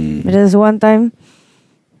 But there's one time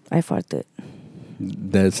I farted.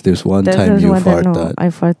 There's one time you farted. No,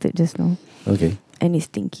 I farted just now. Okay. And it's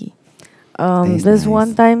stinky. That's There's nice.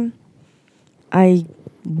 one time I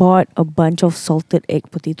bought a bunch of salted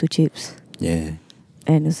egg potato chips. Yeah.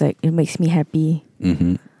 And it's like, it makes me happy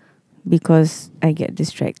because I get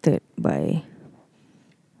distracted by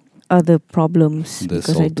other problems The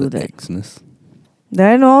because I do salted that. eggsness.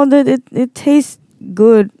 I know that it tastes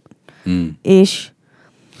good-ish.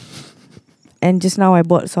 And just now I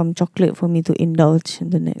bought some chocolate for me to indulge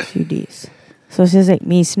in the next few days. So it's just like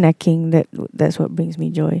me snacking. That's what brings me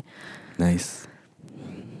joy. Nice.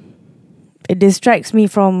 It distracts me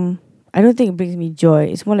from... I don't think it brings me joy.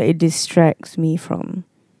 It's more like it distracts me from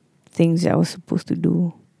things that I was supposed to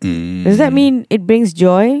do. Does that mean it brings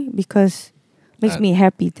joy? Because it makes me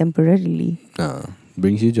happy temporarily. No.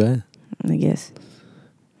 Brings you joy? I guess.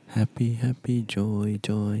 Happy,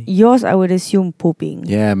 joy. Yours, I would assume pooping.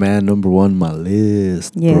 Yeah, man. Number 1 on my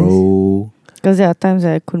list, Yes. bro. Because there are times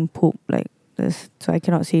that I couldn't poop like this. So I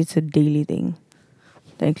cannot say it's a daily thing.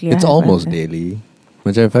 Technically, It's I have almost my- daily.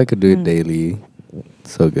 Macam if I could do it daily,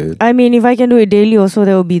 so good. I mean, if I can do it daily also,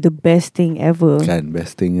 that would be the best thing ever. Kan,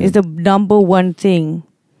 best thing. It's the number one thing.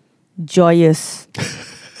 Joyous.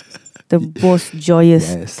 The most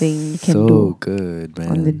joyous thing you can so do good,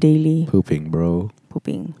 man. on the daily. Pooping, bro.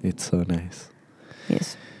 Pooping. It's so nice.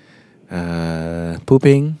 Yes.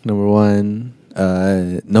 Pooping, number 1.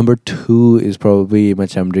 Number 2 is probably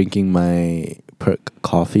macam drinking my Perk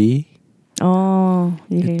coffee. Oh,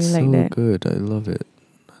 you really It's like so that. good. I love it.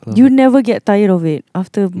 You never get tired of it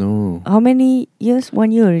after No. how many years? 1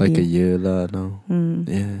 year already. Like a year lah now. Hmm.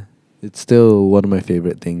 Yeah. It's still one of my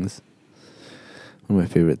favorite things. One of my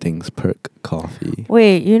favorite things, Perk coffee.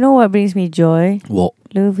 Wait, you know what brings me joy? What?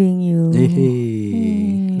 Loving you.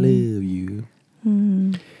 Hey, love you.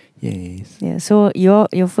 Hmm. Yes. Yeah. So your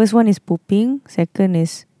first one is pooping. Second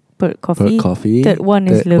is Perk coffee. Perk coffee. Third one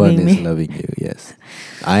is Third loving one is me. loving you. Yes.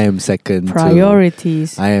 I am second.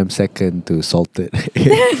 Priorities. I am second to salted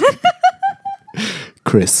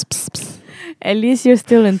crisps. At least you're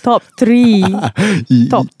still in top 3.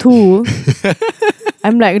 Top 2.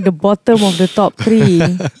 I'm like the bottom of the top 3.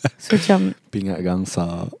 So macam Pingat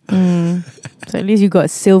gangsa. so at least you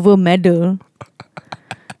got silver medal.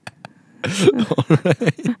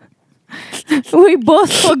 We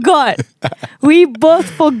both forgot. We both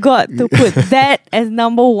forgot to put that as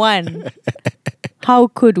number 1.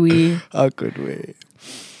 How could we? How could we?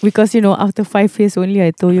 Because after 5 years only I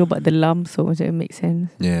told you about the lump, so macam it makes sense.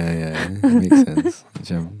 Yeah, it makes sense.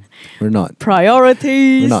 Macam, we're not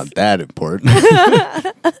Priorities. that important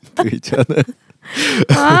to each other.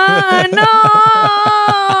 No,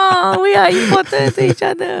 we are important to each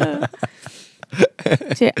other.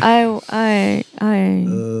 I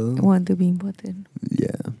want to be important.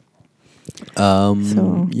 Yeah.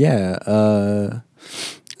 So. Yeah.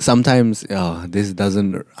 Sometimes, this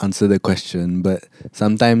doesn't answer the question, but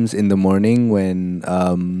sometimes in the morning when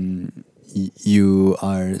you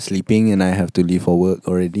are sleeping and I have to leave for work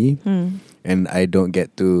already, and I don't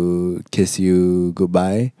get to kiss you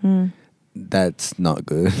goodbye, that's not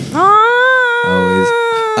good.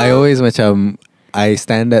 I always macam, I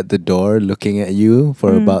stand at the door looking at you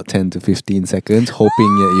for about 10 to 15 seconds,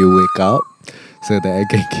 hoping that you wake up so that I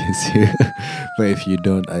can kiss you. But if you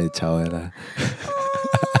don't, I chow lah.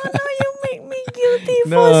 No, you make me guilty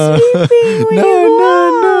for sleeping when you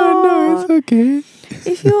No, it's okay.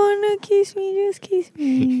 If you wanna kiss me, just kiss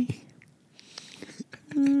me.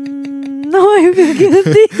 No, I feel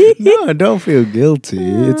guilty. No, don't feel guilty.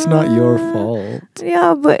 It's not your fault.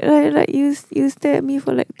 Yeah, but like you stare at me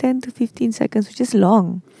for like 10 to 15 seconds, which is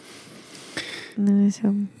long. No,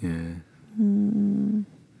 Yeah.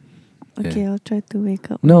 Okay, Yeah. I'll try to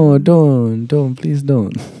wake up. No, don't, please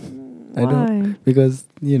don't. Why? I don't, because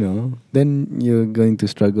then you're going to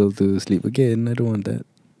struggle to sleep again. I don't want that.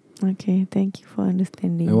 Okay, thank you for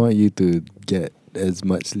understanding. I want you to get as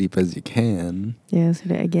much sleep as you can. Yeah, so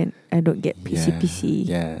that I don't get PC.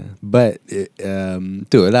 Yeah. But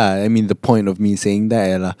tu lah. I mean, the point of me saying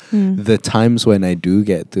that lah, the times when I do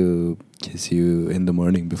get to kiss you in the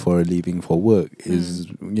morning before leaving for work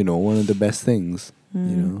is one of the best things.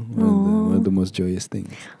 One of the most joyous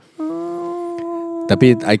things.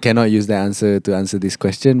 Tapi I cannot use that answer to answer this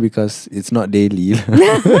question because it's not daily.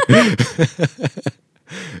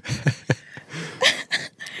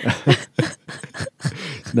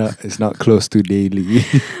 It's not close to daily.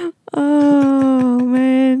 Oh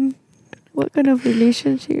man, what kind of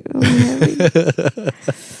relationship are we having?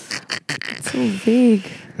 It's so vague.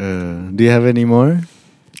 Do you have any more?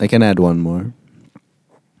 I can add one more.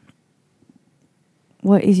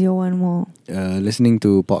 What is your one more? Listening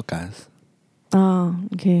to podcasts. Oh,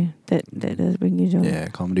 okay. That does bring you joy. Yeah,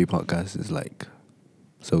 comedy podcast is like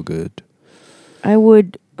so good. I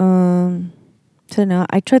would so now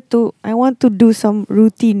I want to do some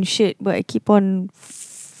routine shit, but I keep on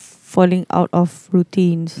falling out of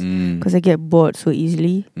routines because I get bored so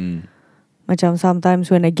easily. Macam sometimes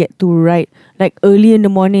when I get to write, like early in the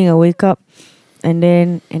morning I wake up and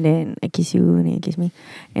then I kiss you and then you kiss me,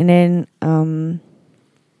 and then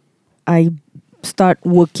I start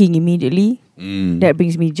working immediately. That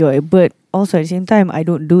brings me joy, but also at the same time I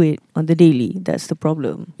don't do it on the daily. That's the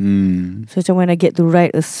problem. So macam when I get to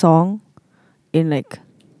write a song in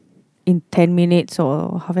 10 minutes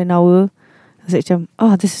or half an hour, I was like macam,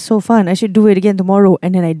 this is so fun, I should do it again tomorrow,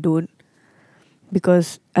 and then I don't,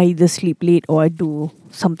 because I either sleep late or I do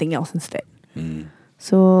something else instead.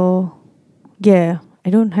 So yeah,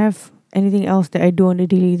 I don't have anything else that I do on the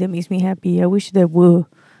daily that makes me happy. I wish there were.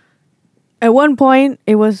 At one point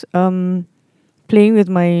it was playing with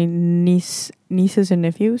my nieces and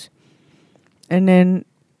nephews, and then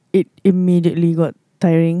it immediately got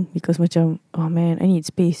tiring because macam, oh man, I need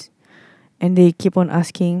space, and they keep on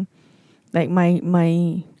asking, like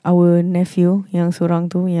our nephew yang seorang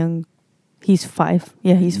tu yang he's 5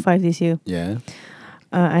 this year. Yeah.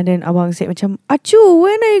 And then abang said macam, Achu,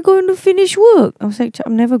 when are you going to finish work? I was like,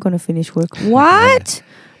 I'm never going to finish work. What?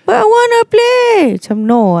 But I want to play. Macam,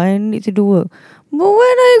 no, I need to do work. But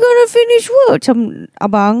when are you gonna finish work? Macam,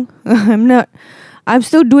 abang, I'm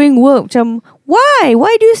still doing work. Macam, why?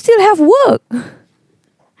 Why do you still have work?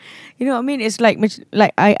 You know what I mean? It's like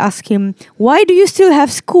I ask him, why do you still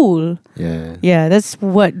have school? Yeah. Yeah, that's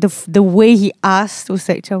what the way he asked was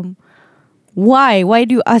like, macam, why? Why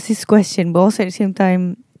do you ask this question? But also at the same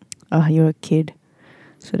time, you're a kid.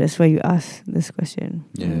 So that's why you ask this question.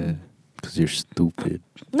 Yeah. Because you're stupid.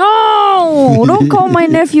 No! Don't call my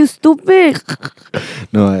nephew stupid.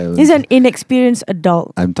 No, He's an inexperienced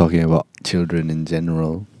adult. I'm talking about children in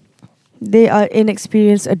general. They are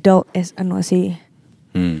inexperienced adult, as Anwar say.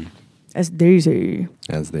 As they say.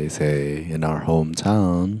 As they say in our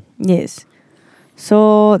hometown. Yes.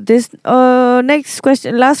 So this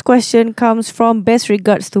last question comes from best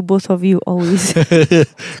regards to both of you always.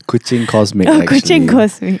 Kucing Cosmic, actually. Kucing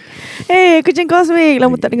Cosmic. Hey, Kucing Cosmic.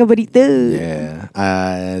 Lama tak dengar berita.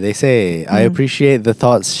 Yeah. They say, I appreciate the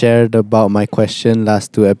thoughts shared about my question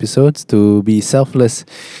last 2 episodes. To be selfless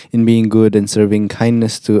in being good and serving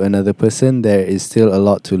kindness to another person, there is still a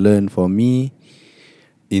lot to learn for me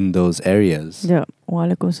in those areas. Sekejap.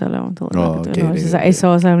 Waalaikumsalam. Okay. I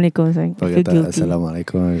saw Assalamualaikum.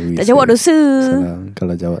 Assalamualaikum. Tak jawab dosa. Salam.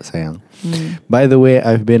 Kalau jawab sayang. By the way,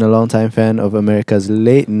 I've been a long-time fan of America's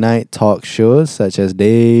late-night talk shows such as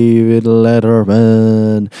David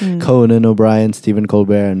Letterman, Conan O'Brien, Stephen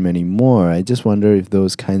Colbert, and many more. I just wonder if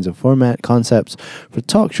those kinds of format concepts for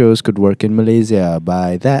talk shows could work in Malaysia.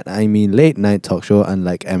 By that, I mean late-night talk show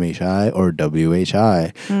unlike MHI or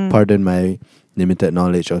WHI. Pardon my limited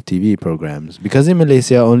knowledge of TV programs. Because in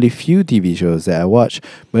Malaysia, only few TV shows that I watch,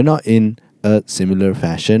 but not in a similar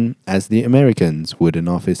fashion as the Americans. Wooden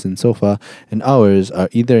Office and Sofa and ours are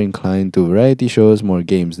either inclined to variety shows, more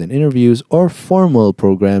games than interviews, or formal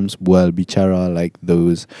programs, well bicara like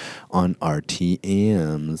those on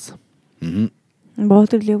RTMs. Bawah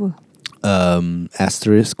tu dia apa?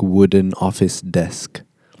 Asterisk Wooden Office Desk.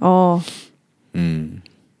 Oh.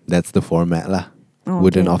 That's the format lah.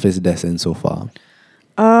 Wooden Office Desk and Sofa.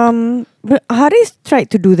 But Haris tried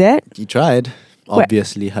to do that. He tried.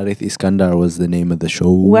 Obviously, Harith Iskandar was the name of the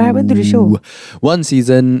show. What happened to the show? 1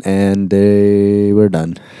 season and they were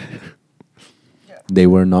done. They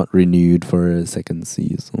were not renewed for a second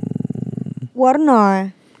season.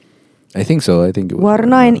 Warna. I think so. I think it was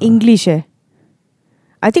Warna in English I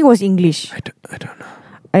think it was English. I don't know.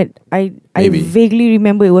 I vaguely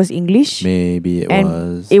remember it was English. Maybe it and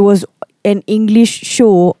was. It was an English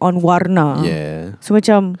show on Warna. Yeah. So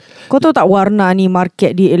macam, kau tahu tak Warna ni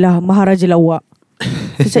market dia ialah Maharaja Lawak.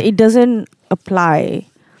 So it doesn't apply.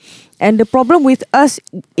 And the problem with us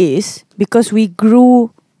is because we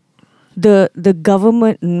grew the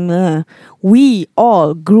government, we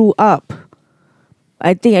all grew up.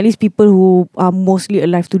 I think at least people who are mostly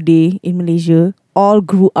alive today in Malaysia all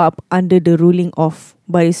grew up under the ruling of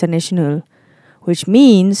Barisan Nasional, which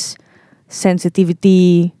means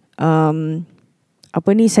sensitivity,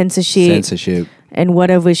 censorship and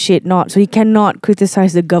whatever shit not. So you cannot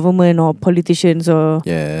criticize the government or politicians or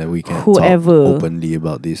we can't whoever talk openly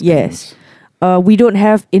about these yes. things. We don't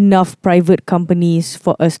have enough private companies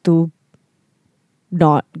for us to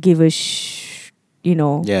not give a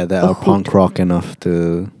that are punk rock enough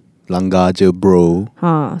to langgar je bro.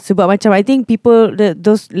 Sebab macam I think people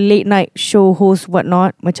those late night show hosts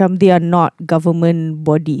whatnot macam they are not government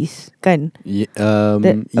bodies kan.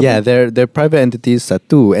 They're private entities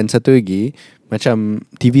satu, and satu lagi macam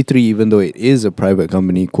TV3, even though it is a private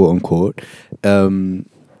company quote unquote,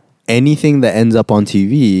 anything that ends up on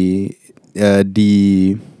TV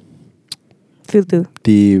filter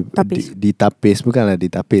di tapis, bukanlah di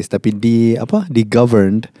tapis, tapi di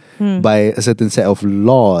governed by a certain set of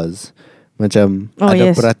laws. Macam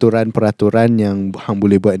ada peraturan-peraturan yang hang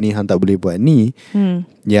boleh buat ni, hang tak boleh buat ni,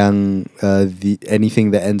 yang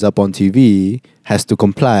anything that ends up on TV has to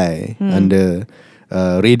comply. Under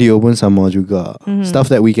radio pun sama juga. Stuff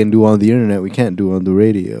that we can do on the internet we can't do on the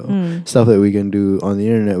radio. Stuff that we can do on the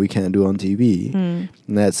internet we can't do on TV. And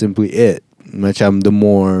that's simply it. Macam the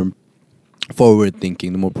more forward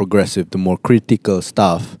thinking, the more progressive, the more critical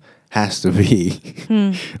stuff has to be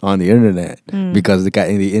on the internet, because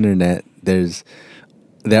in the internet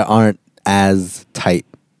there aren't as tight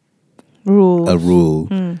a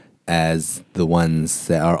rule as the ones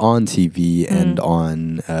that are on TV and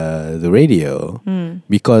on the radio,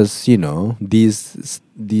 because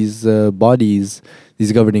these bodies,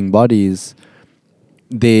 these governing bodies,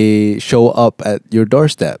 they show up at your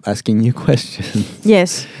doorstep asking you questions.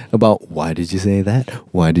 Yes. About why did you say that?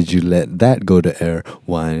 Why did you let that go to air?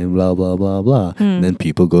 Why blah blah blah blah. And then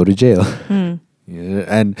people go to jail.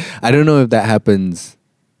 And I don't know if that happens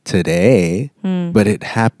today, but it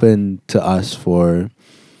happened to us for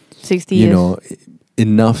 60 you years. know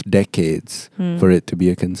enough decades for it to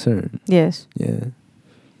be a concern. Yes. Yeah.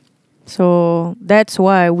 So that's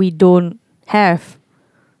why we don't have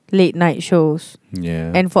late night shows.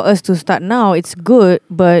 Yeah. And for us to start now, it's good,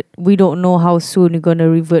 but we don't know how soon we're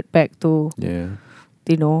gonna revert back to, yeah.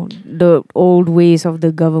 the old ways of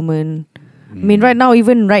the government. I mean,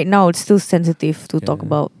 even right now, it's still sensitive to talk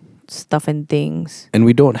Yeah. about stuff and things. And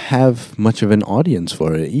we don't have much of an audience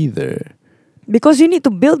for it either. Because you need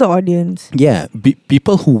to build the audience. Yeah,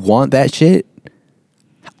 people who want that shit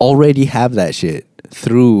already have that shit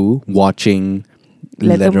through watching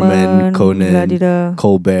Letterman, Conan, blah-de-da.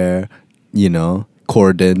 Colbert,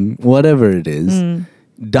 Corden, whatever it is.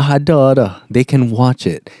 Dah ada dah. They can watch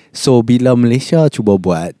it. So bila Malaysia cuba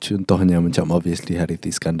buat, contohnya macam obviously Harith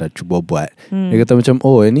Iskandar cuba buat, dia kata macam,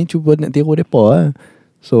 oh ini cuba nak tiru mereka.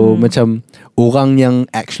 So macam orang yang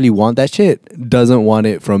actually want that shit doesn't want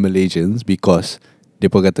it from Malaysians because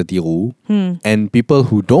mereka kata tiru. And people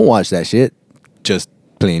who don't watch that shit just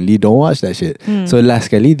plainly don't watch that shit. So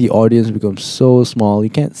last kali the audience becomes so small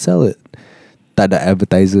you can't sell it. Tak ada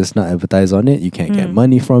advertisers not advertise on it. You can't get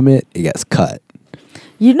money from it. It gets cut.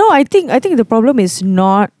 I think the problem is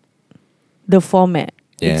not the format.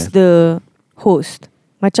 Yeah. It's the host.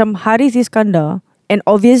 Macam Harith Iskandar, and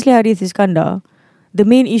obviously Harith Iskandar, the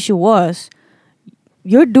main issue was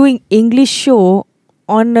you're doing English show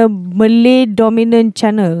on a Malay dominant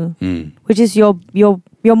channel, which is your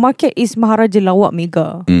market is Maharaja Lawak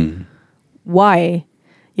Mega. Why?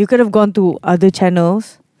 You could have gone to other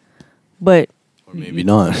channels, but Or maybe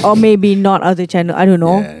not. or maybe not other channel. I don't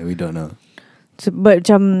know. Yeah, we don't know. So, but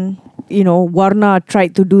Warna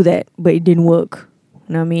tried to do that, but it didn't work.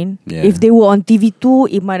 You know what I mean? Yeah. If they were on TV2,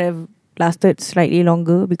 it might have lasted slightly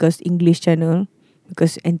longer because English channel.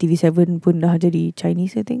 Because NTV7 pun dah jadi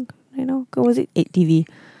Chinese, I think. Right now, or was it 8TV?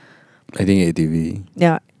 I think ATV.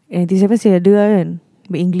 Yeah, NTV7 still ada kan?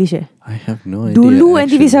 But English I have no idea. Dulu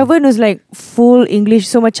actually. NTV7 was like full English.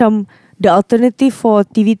 So macam the alternative for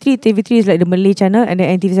TV3 is like the Malay channel, and then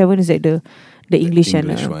NTV7 is like the English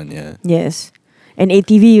channel. English one, yeah. Yes. And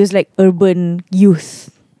ATV was like urban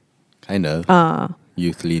youth. Kind of.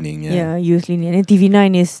 Youth leaning, yeah. Yeah, youth linear. And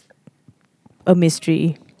TV9 is a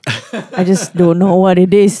mystery. I just don't know what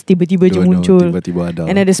it is. Tiba-tiba je Don't know, muncul. tiba-tiba ada.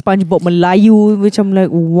 And then the SpongeBob Melayu, which I'm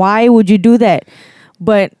like, why would you do that?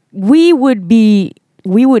 But we would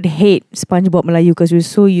hate SpongeBob Melayu because we're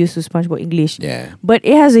so used to SpongeBob English. Yeah, But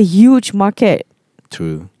it has a huge market.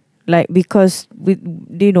 true. Like because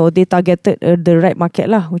they targeted the right market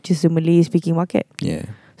lah, which is the Malay speaking market. Yeah.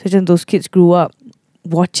 So macam those kids grew up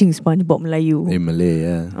watching SpongeBob Melayu. In Malay,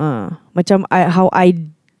 yeah. Macam how I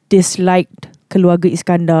disliked Keluarga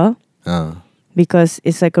Iskandar because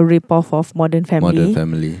it's like a rip-off of Modern Family. Modern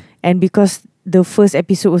Family. And because the first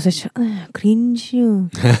episode was such cringe.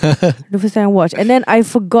 The first time I watched. And then I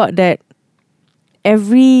forgot that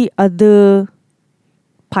every other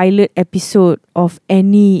pilot episode of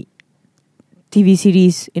any TV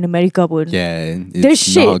series in America pun, Yeah, they're it's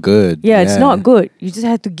shit. not good. Yeah, it's not good. You just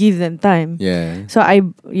have to give them time. Yeah. So I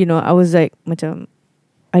was like, macam,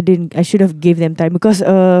 I should have gave them time because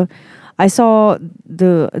I saw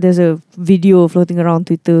there's a video floating around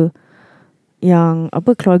Twitter yang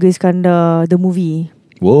Keluarga Iskandar the movie.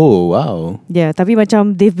 Whoa, wow. Yeah, tapi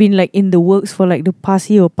macam they've been like in the works for like the past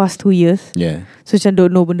 2 years. Yeah, So macam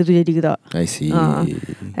don't know benda tu jadi ke tak. I see.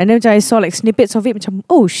 And then macam I saw like snippets of it macam,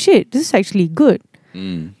 oh shit, this is actually good.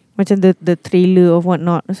 Macam the trailer of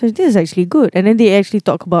whatnot. So this is actually good. And then they actually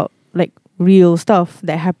talk about like real stuff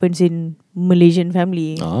that happens in Malaysian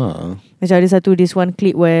family. Macam ada this one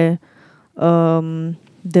clip where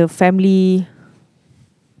the family,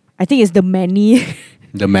 I think it's the Manny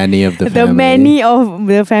The Manny of the family. the Manny of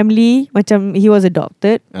the family, macam he was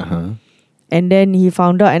adopted. And then he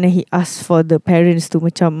found out and then he asked for the parents to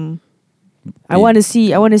macam, I want to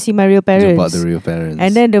see my real parents. About the real parents.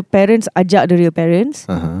 And then the parents ajak the real parents.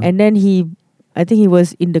 And then I think he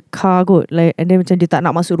was in the car kot, like, and then macam dia tak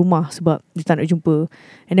nak masuk rumah sebab dia tak nak jumpa.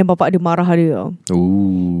 And then bapak dia marah dia tau.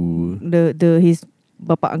 Ooh. His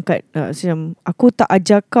bapak angkat macam, aku tak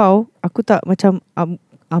ajar kau, aku tak macam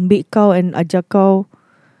ambil kau and ajar kau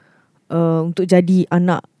untuk jadi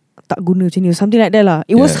anak tak guna macam ni, something like that lah.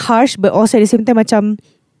 It was harsh, but also at the same time macam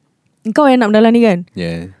kau yang nak mendalam ni kan.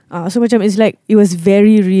 Yeah. So macam it's like it was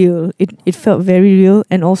very real. It felt very real.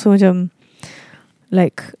 And also macam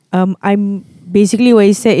like I'm basically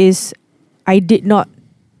what he said is, I did not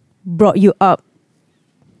brought you up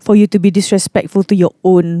for you to be disrespectful to your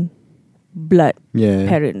own blood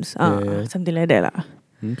Yeah. parents. Yeah. Something like that lah.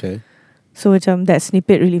 Okay. So macam that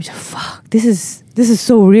snippet really macam fuck, this is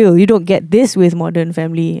so real. You don't get this with Modern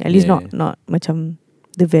Family. At least Yeah. not macam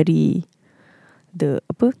the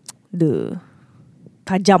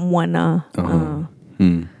tajam one lah.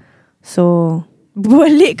 So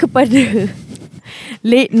balik kepada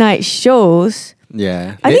late night shows.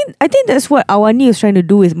 Yeah. I think that's what Awani was trying to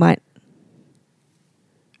do with Mat.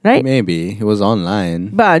 Right? Maybe it was online.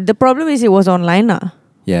 But the problem is it was online lah.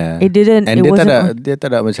 Yeah. It didn't. And it dia wasn't. tak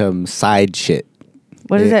ada macam side shit.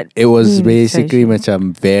 What does that It was mean, basically side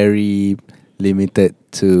macam very limited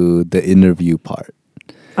to the interview part.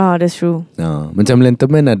 that's true. Macam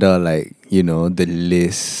Lenterman ada like, you know, the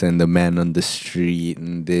lists and the man on the street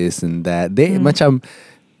and this and that. They macam,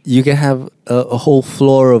 you can have a whole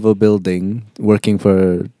floor of a building working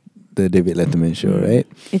for the David Letterman show, right?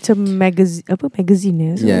 It's a magazine. Magazine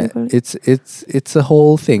ya? Is that Yeah, what you call it? it's a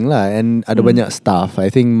whole thing lah, and ada banyak staff. I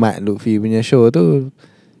think Matt Lutfi punya show tu,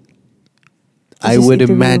 I just would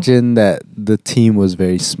interview. imagine that the team was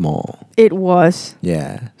very small. It was.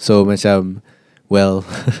 Yeah, so macam, well,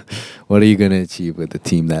 what are you gonna achieve with a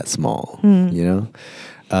team that small? You know.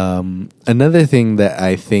 Another thing that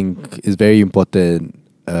I think is very important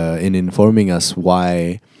in informing us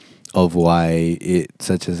why it's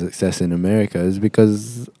such a success in America is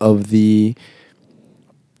because of the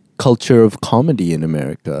culture of comedy in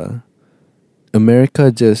America.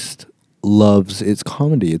 America just loves its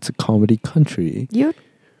comedy. It's a comedy country.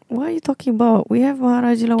 What are you talking about? We have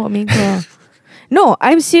Maharaja Lawak Mega. No,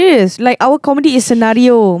 I'm serious. Like our comedy is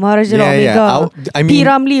scenario. Maharaja Lawak Mega. I P. mean,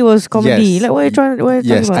 Ramlee was comedy. yes. Like what are you talking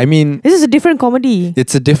yes, about? I mean, this is a different comedy.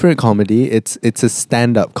 it's a different comedy. It's a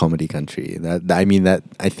stand-up comedy country.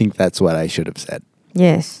 I think that's what I should have said.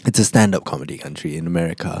 Yes. It's a stand-up comedy country in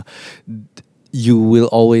America. You will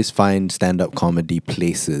always find stand-up comedy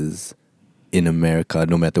places in America,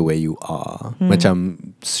 no matter where you are.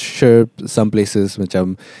 Macam, sure, some places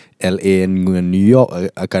macam LA and New York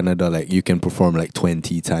akan ada like you can perform like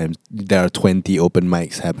 20 times. There are 20 open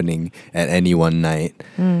mics happening at any one night.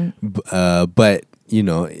 But you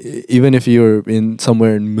know, even if you're in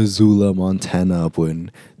somewhere in Missoula, Montana,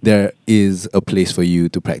 pun, there is a place for you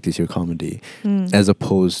to practice your comedy, as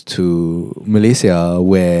opposed to Malaysia,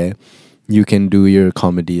 where you can do your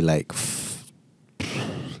comedy like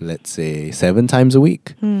let's say 7 times a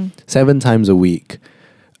week. 7 times a week,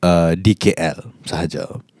 DKL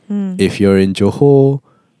sahaja. If you're in Johor,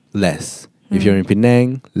 less. If you're in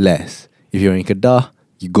Penang, less. If you're in Kedah,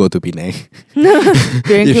 you go to Penang.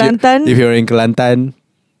 You're in Kelantan. If you're in Kelantan,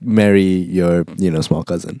 marry your small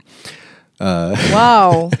cousin.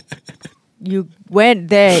 Wow. You went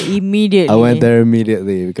there immediately. I went there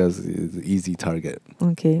immediately because it's an easy target.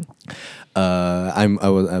 Okay. I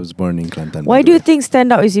was born in Kelantan. Why do you think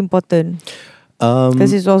stand-up is important?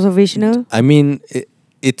 Because it's observational? I mean,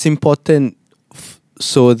 it's important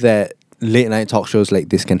so that late night talk shows like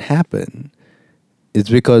this can happen. It's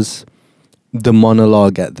because the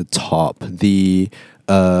monologue at the top, the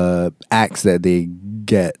acts that they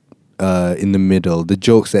get in the middle, the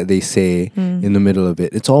jokes that they say in the middle of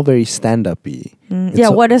it, it's all very stand-up-y. Yeah,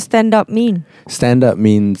 what does stand-up mean? Stand-up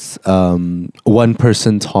means one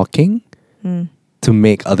person talking to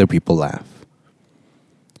make other people laugh.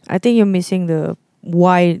 I think you're missing the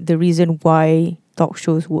reason why talk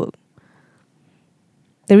shows work.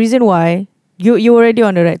 The reason why, you're already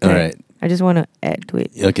on the right track. All right. I just want to add to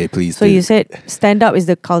it. Okay, please. So do. you said stand-up is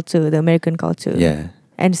the culture, the American culture. Yeah.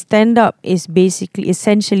 And stand-up is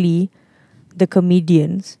essentially the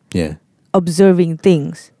comedians Yeah. observing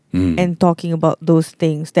things Mm. and talking about those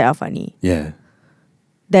things that are funny. Yeah.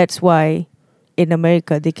 That's why in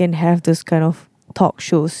America they can have those kind of talk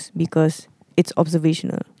shows because it's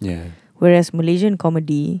observational. Yeah. Whereas Malaysian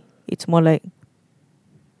comedy, it's more like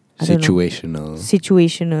I don't know,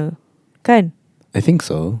 situational. Kan? I think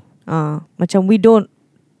so. Macam we don't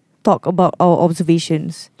talk about our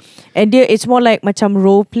observations. And there it's more like macam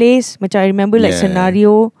role plays. Macam I remember like Yeah.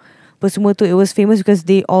 scenario apa semua tu, it was famous because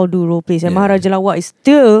they all do role plays. And Yeah. Maharaja Lawak is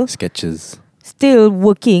Sketches. still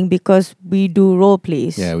working because we do role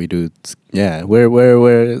plays. Yeah, we do. Yeah,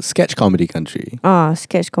 we're a sketch comedy country.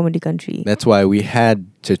 Sketch comedy country. That's why we had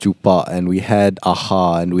Cecupa and we had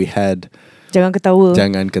Aha and we had Jangan ketawa.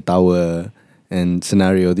 Jangan Ketawa and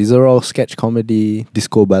Scenario. These are all sketch comedy.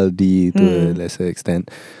 Disco Baldi to a lesser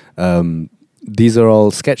extent. These are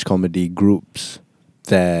all sketch comedy groups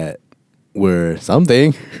that were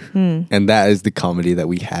something, and that is the comedy that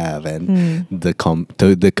we have, and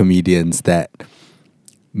the comedians that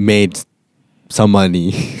made some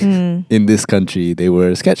money in this country. They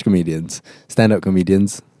were sketch comedians, stand-up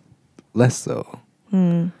comedians, less so.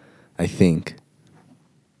 I think.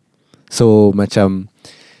 So macam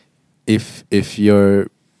if your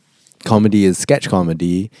comedy is sketch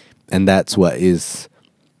comedy and that's what is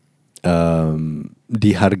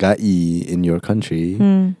dihargai in your country,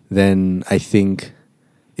 then I think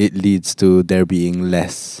it leads to there being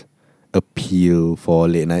less appeal for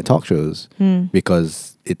late night talk shows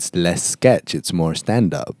because it's less sketch, it's more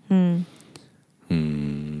stand up.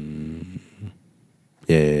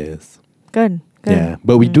 Yes. Good. Yeah,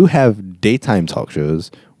 but we do have daytime talk shows.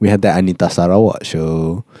 We had the Anita Sarawak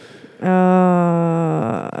show.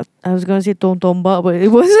 I was gonna say Tong Tombak, but it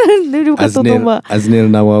wasn't. Dia bukan Tong Tombak. Aznil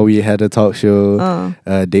Nawawi had a talk show,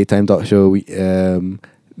 daytime talk show. We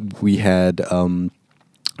had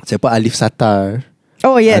siapa Alif Satar.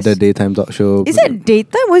 Oh yes. Had a daytime talk show. Is it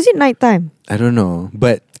daytime or is it nighttime? I don't know,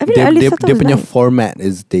 but I mean, Alif Satar dia was punya night. format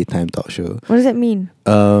is daytime talk show. What does that mean?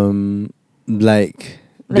 Like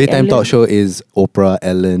Like daytime talk Ellen? show is Oprah,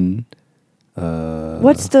 Ellen.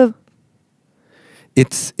 What's the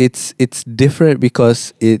It's different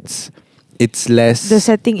because it's less. the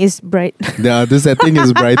setting is bright? The setting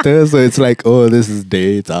is brighter, so it's like, oh, this is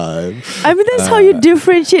daytime. I mean, that's how you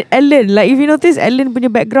differentiate Ellen. Like if you notice, Ellen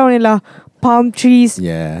punya background ialah palm trees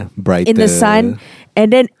Yeah, brighter in the sun,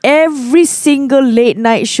 and then every single late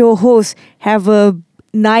night show host have a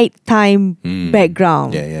nighttime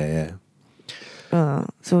background. Yeah.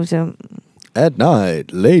 So macam At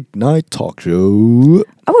night, late night talk show.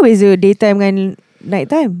 apa beza daytime dengan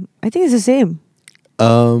nighttime? I think it's the same.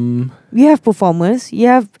 You have performers,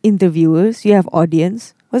 you have interviewers, you have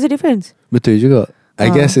audience. What's the difference? Betul juga.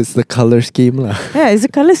 I guess it's the color scheme lah. Yeah, it's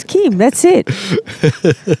a colour scheme. That's it.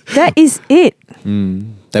 That is it.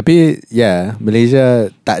 Tapi yeah,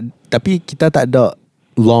 Malaysia tapi kita tak ada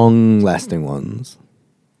long lasting ones.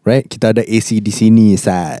 Right? Kita ada AC di sini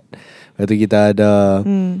sad. Lepas tu kita ada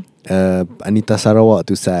Anita Sarawak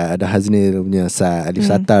tu sad, ada Haznil punya sad, Alif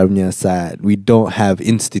Satar punya sad. We don't have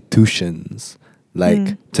institutions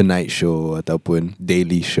like Tonight Show ataupun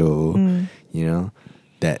Daily Show, you know,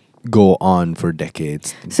 that go on for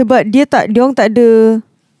decades. Sebab diorang tak ada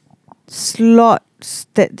slots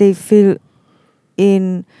that they fill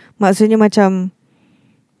in. Maksudnya macam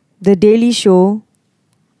The Daily Show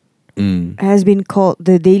has been called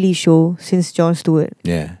The Daily Show since Jon Stewart.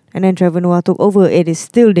 Yeah. And then Trevor Noah took over. It is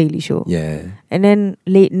still Daily Show. Yeah. And then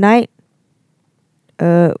late night,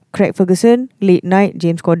 Craig Ferguson. Late night,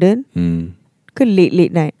 James Corden. Ke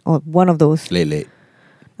late night, or one of those. Late.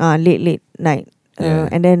 Late night. Yeah.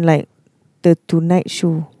 And then like the Tonight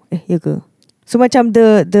Show. Ya ke? So macam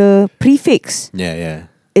the prefix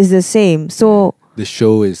Yeah. is the same. So The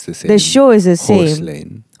show is the same. the show is the same. Host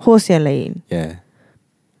lane. Host yang lain. Yeah.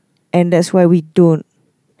 And that's why we don't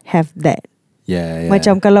have that. Yeah.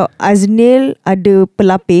 Macam kalau Aznil ada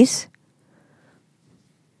pelapis,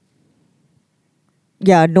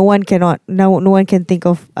 yeah, no one can think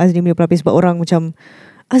of Aznil punya pelapis. But orang macam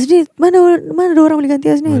Aznil, mana ada orang boleh ganti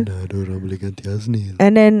Aznil? Mana ada orang boleh ganti Aznil?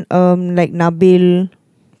 And then like Nabil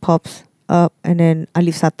pops up, and then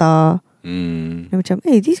Alif Satar. And macam,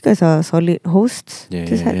 hey, these guys are solid hosts.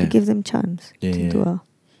 Just had to give them chance.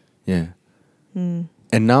 Yeah.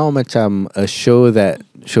 And now macam a show that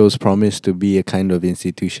shows promise to be a kind of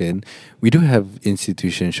institution. We do have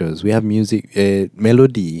institution shows. We have music,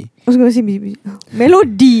 Melody. I was going to say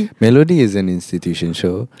Melody. Melody is an institution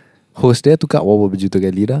show. Host dia tukar berapa juta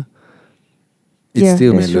kali dah. It's Yeah,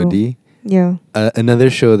 still that's Melody. Yeah.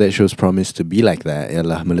 Another show that shows promise to be like that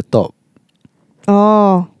ialah Meletop.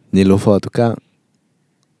 Oh. Nilofa tukar.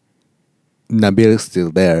 Nabil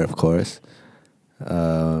still there, of course.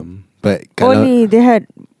 But kalau Only they had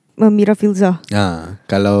Mira Filzah.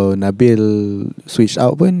 kalau Nabil switched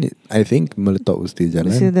out pun, I think Meletop will still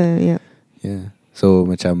jalan. Yeah. So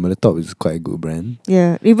macam Meletop is quite a good brand.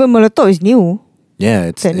 Yeah. Even Molotov is new.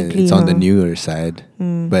 Yeah, it's Technically, on the newer side.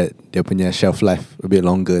 Mm. But dia punya shelf life a bit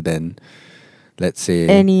longer than, let's say,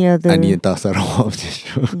 Any other. Anita Sarawak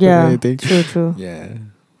show. Yeah. I think. True. Yeah.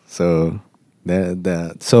 So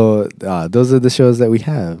those are the shows that we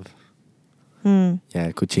have.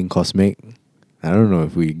 Yeah, Kuching Cosmic. I don't know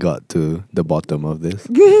if we got to the bottom of this.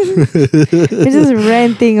 We're just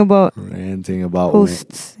ranting about what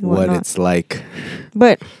hosts and whatnot. it's like.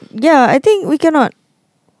 But yeah, I think we cannot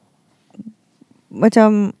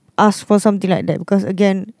macam ask for something like that, because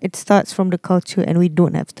again, it starts from the culture and we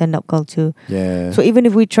don't have stand-up culture. Yeah. So even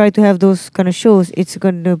if we try to have those kind of shows, it's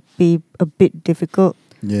going to be a bit difficult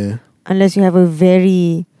Yeah. unless you have a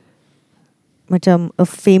very macam a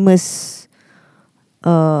famous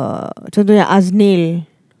contohnya Aznil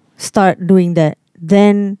start doing that,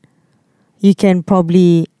 then you can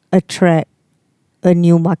probably attract a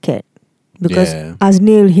new market, because Yeah.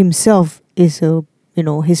 Aznil himself is a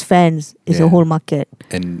his fans is a Yeah. whole market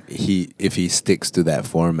And if he sticks to that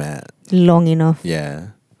format, long enough. yeah.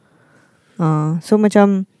 So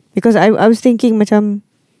macam, because I was thinking macam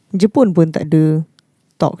Jepun pun tak ada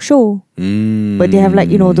talk show. But they have like,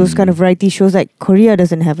 those kind of variety shows. Like Korea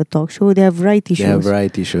doesn't have a talk show. They have variety They have shows.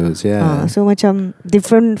 variety shows, yeah. So macam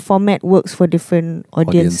different format works for different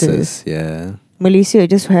audiences. Yeah. Malaysia, it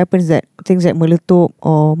just happens that things like Meletup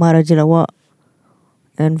or Maharaja Lawak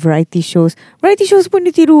and variety shows pun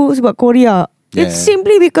ditiru sebab Korea. It's Yeah.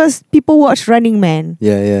 simply because people watch Running Man.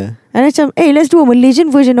 Yeah, yeah. And macam, hey, let's do a Malaysian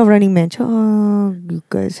version of Running Man. You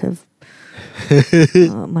guys have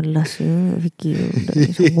malas fikir.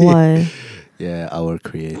 Why? Yeah, our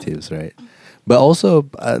creatives, right? But also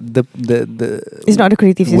the It's not the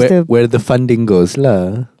creative system. where the funding goes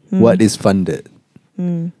lah. What is funded?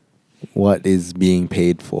 Mm. What is being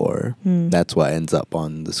paid for? Mm. That's what ends up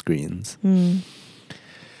on the screens. Mm.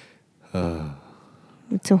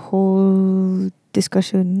 It's a whole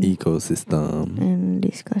discussion Ecosystem. and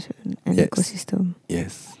discussion and Yes. ecosystem.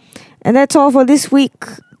 Yes. And that's all for this week.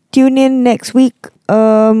 Tune in next week.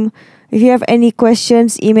 If you have any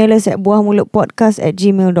questions, email us at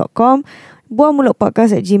buahmulutpodcast@gmail.com.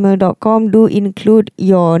 buahmulutpodcast@gmail.com. Do include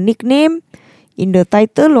your nickname in the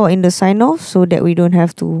title or in the sign-off so that we don't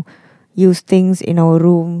have to use things in our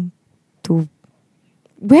room to...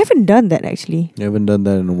 We haven't done that actually. You haven't done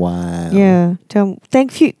that in a while. Yeah.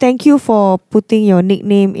 Thank you for putting your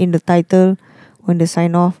nickname in the title on the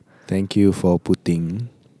sign-off. Thank you for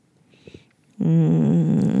putting.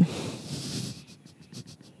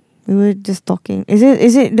 We were just talking.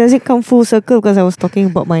 Does it come full circle because I was talking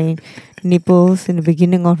about my nipples in the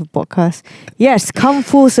beginning of the podcast? Yes, come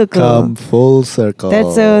full circle. Come full circle.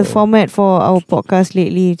 That's a format for our podcast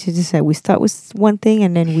lately. It's just like we start with one thing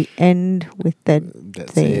and then we end with that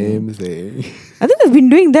thing. Same thing. I think we've been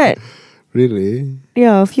doing that. Really?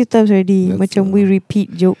 Yeah, a few times already. That's, Macam we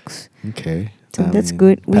repeat jokes. Okay. So that's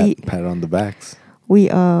good. Pat on the backs. We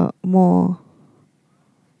are more...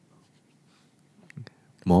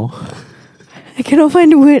 More? I cannot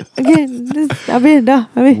find the word again. Habis dah.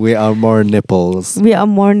 We are more nipples. We are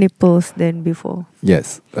more nipples than before.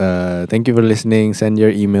 Yes. Thank you for listening. Send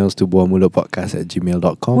your emails to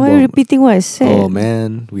buahmulutpodcast@gmail.com. Why are you repeating what I said? Oh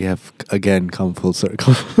man, we have again come full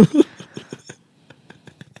circle.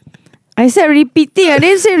 I said repeating. I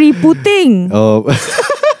didn't say rebooting. Oh.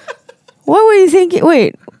 What were you thinking?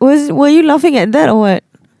 Wait, were you laughing at that or what?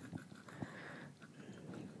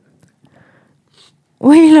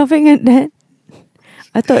 Were you laughing at that?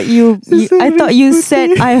 I thought you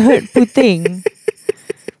said I heard puting.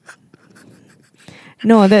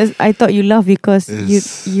 No, I thought you laughed because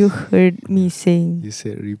you heard me saying. You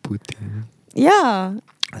said rebooting. Yeah.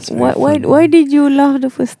 That's very funny. Why did you laugh the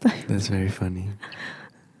first time? That's very funny.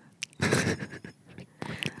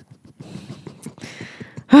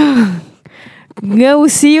 We'll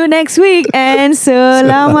see you next week and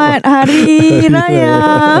selamat Hari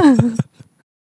Raya.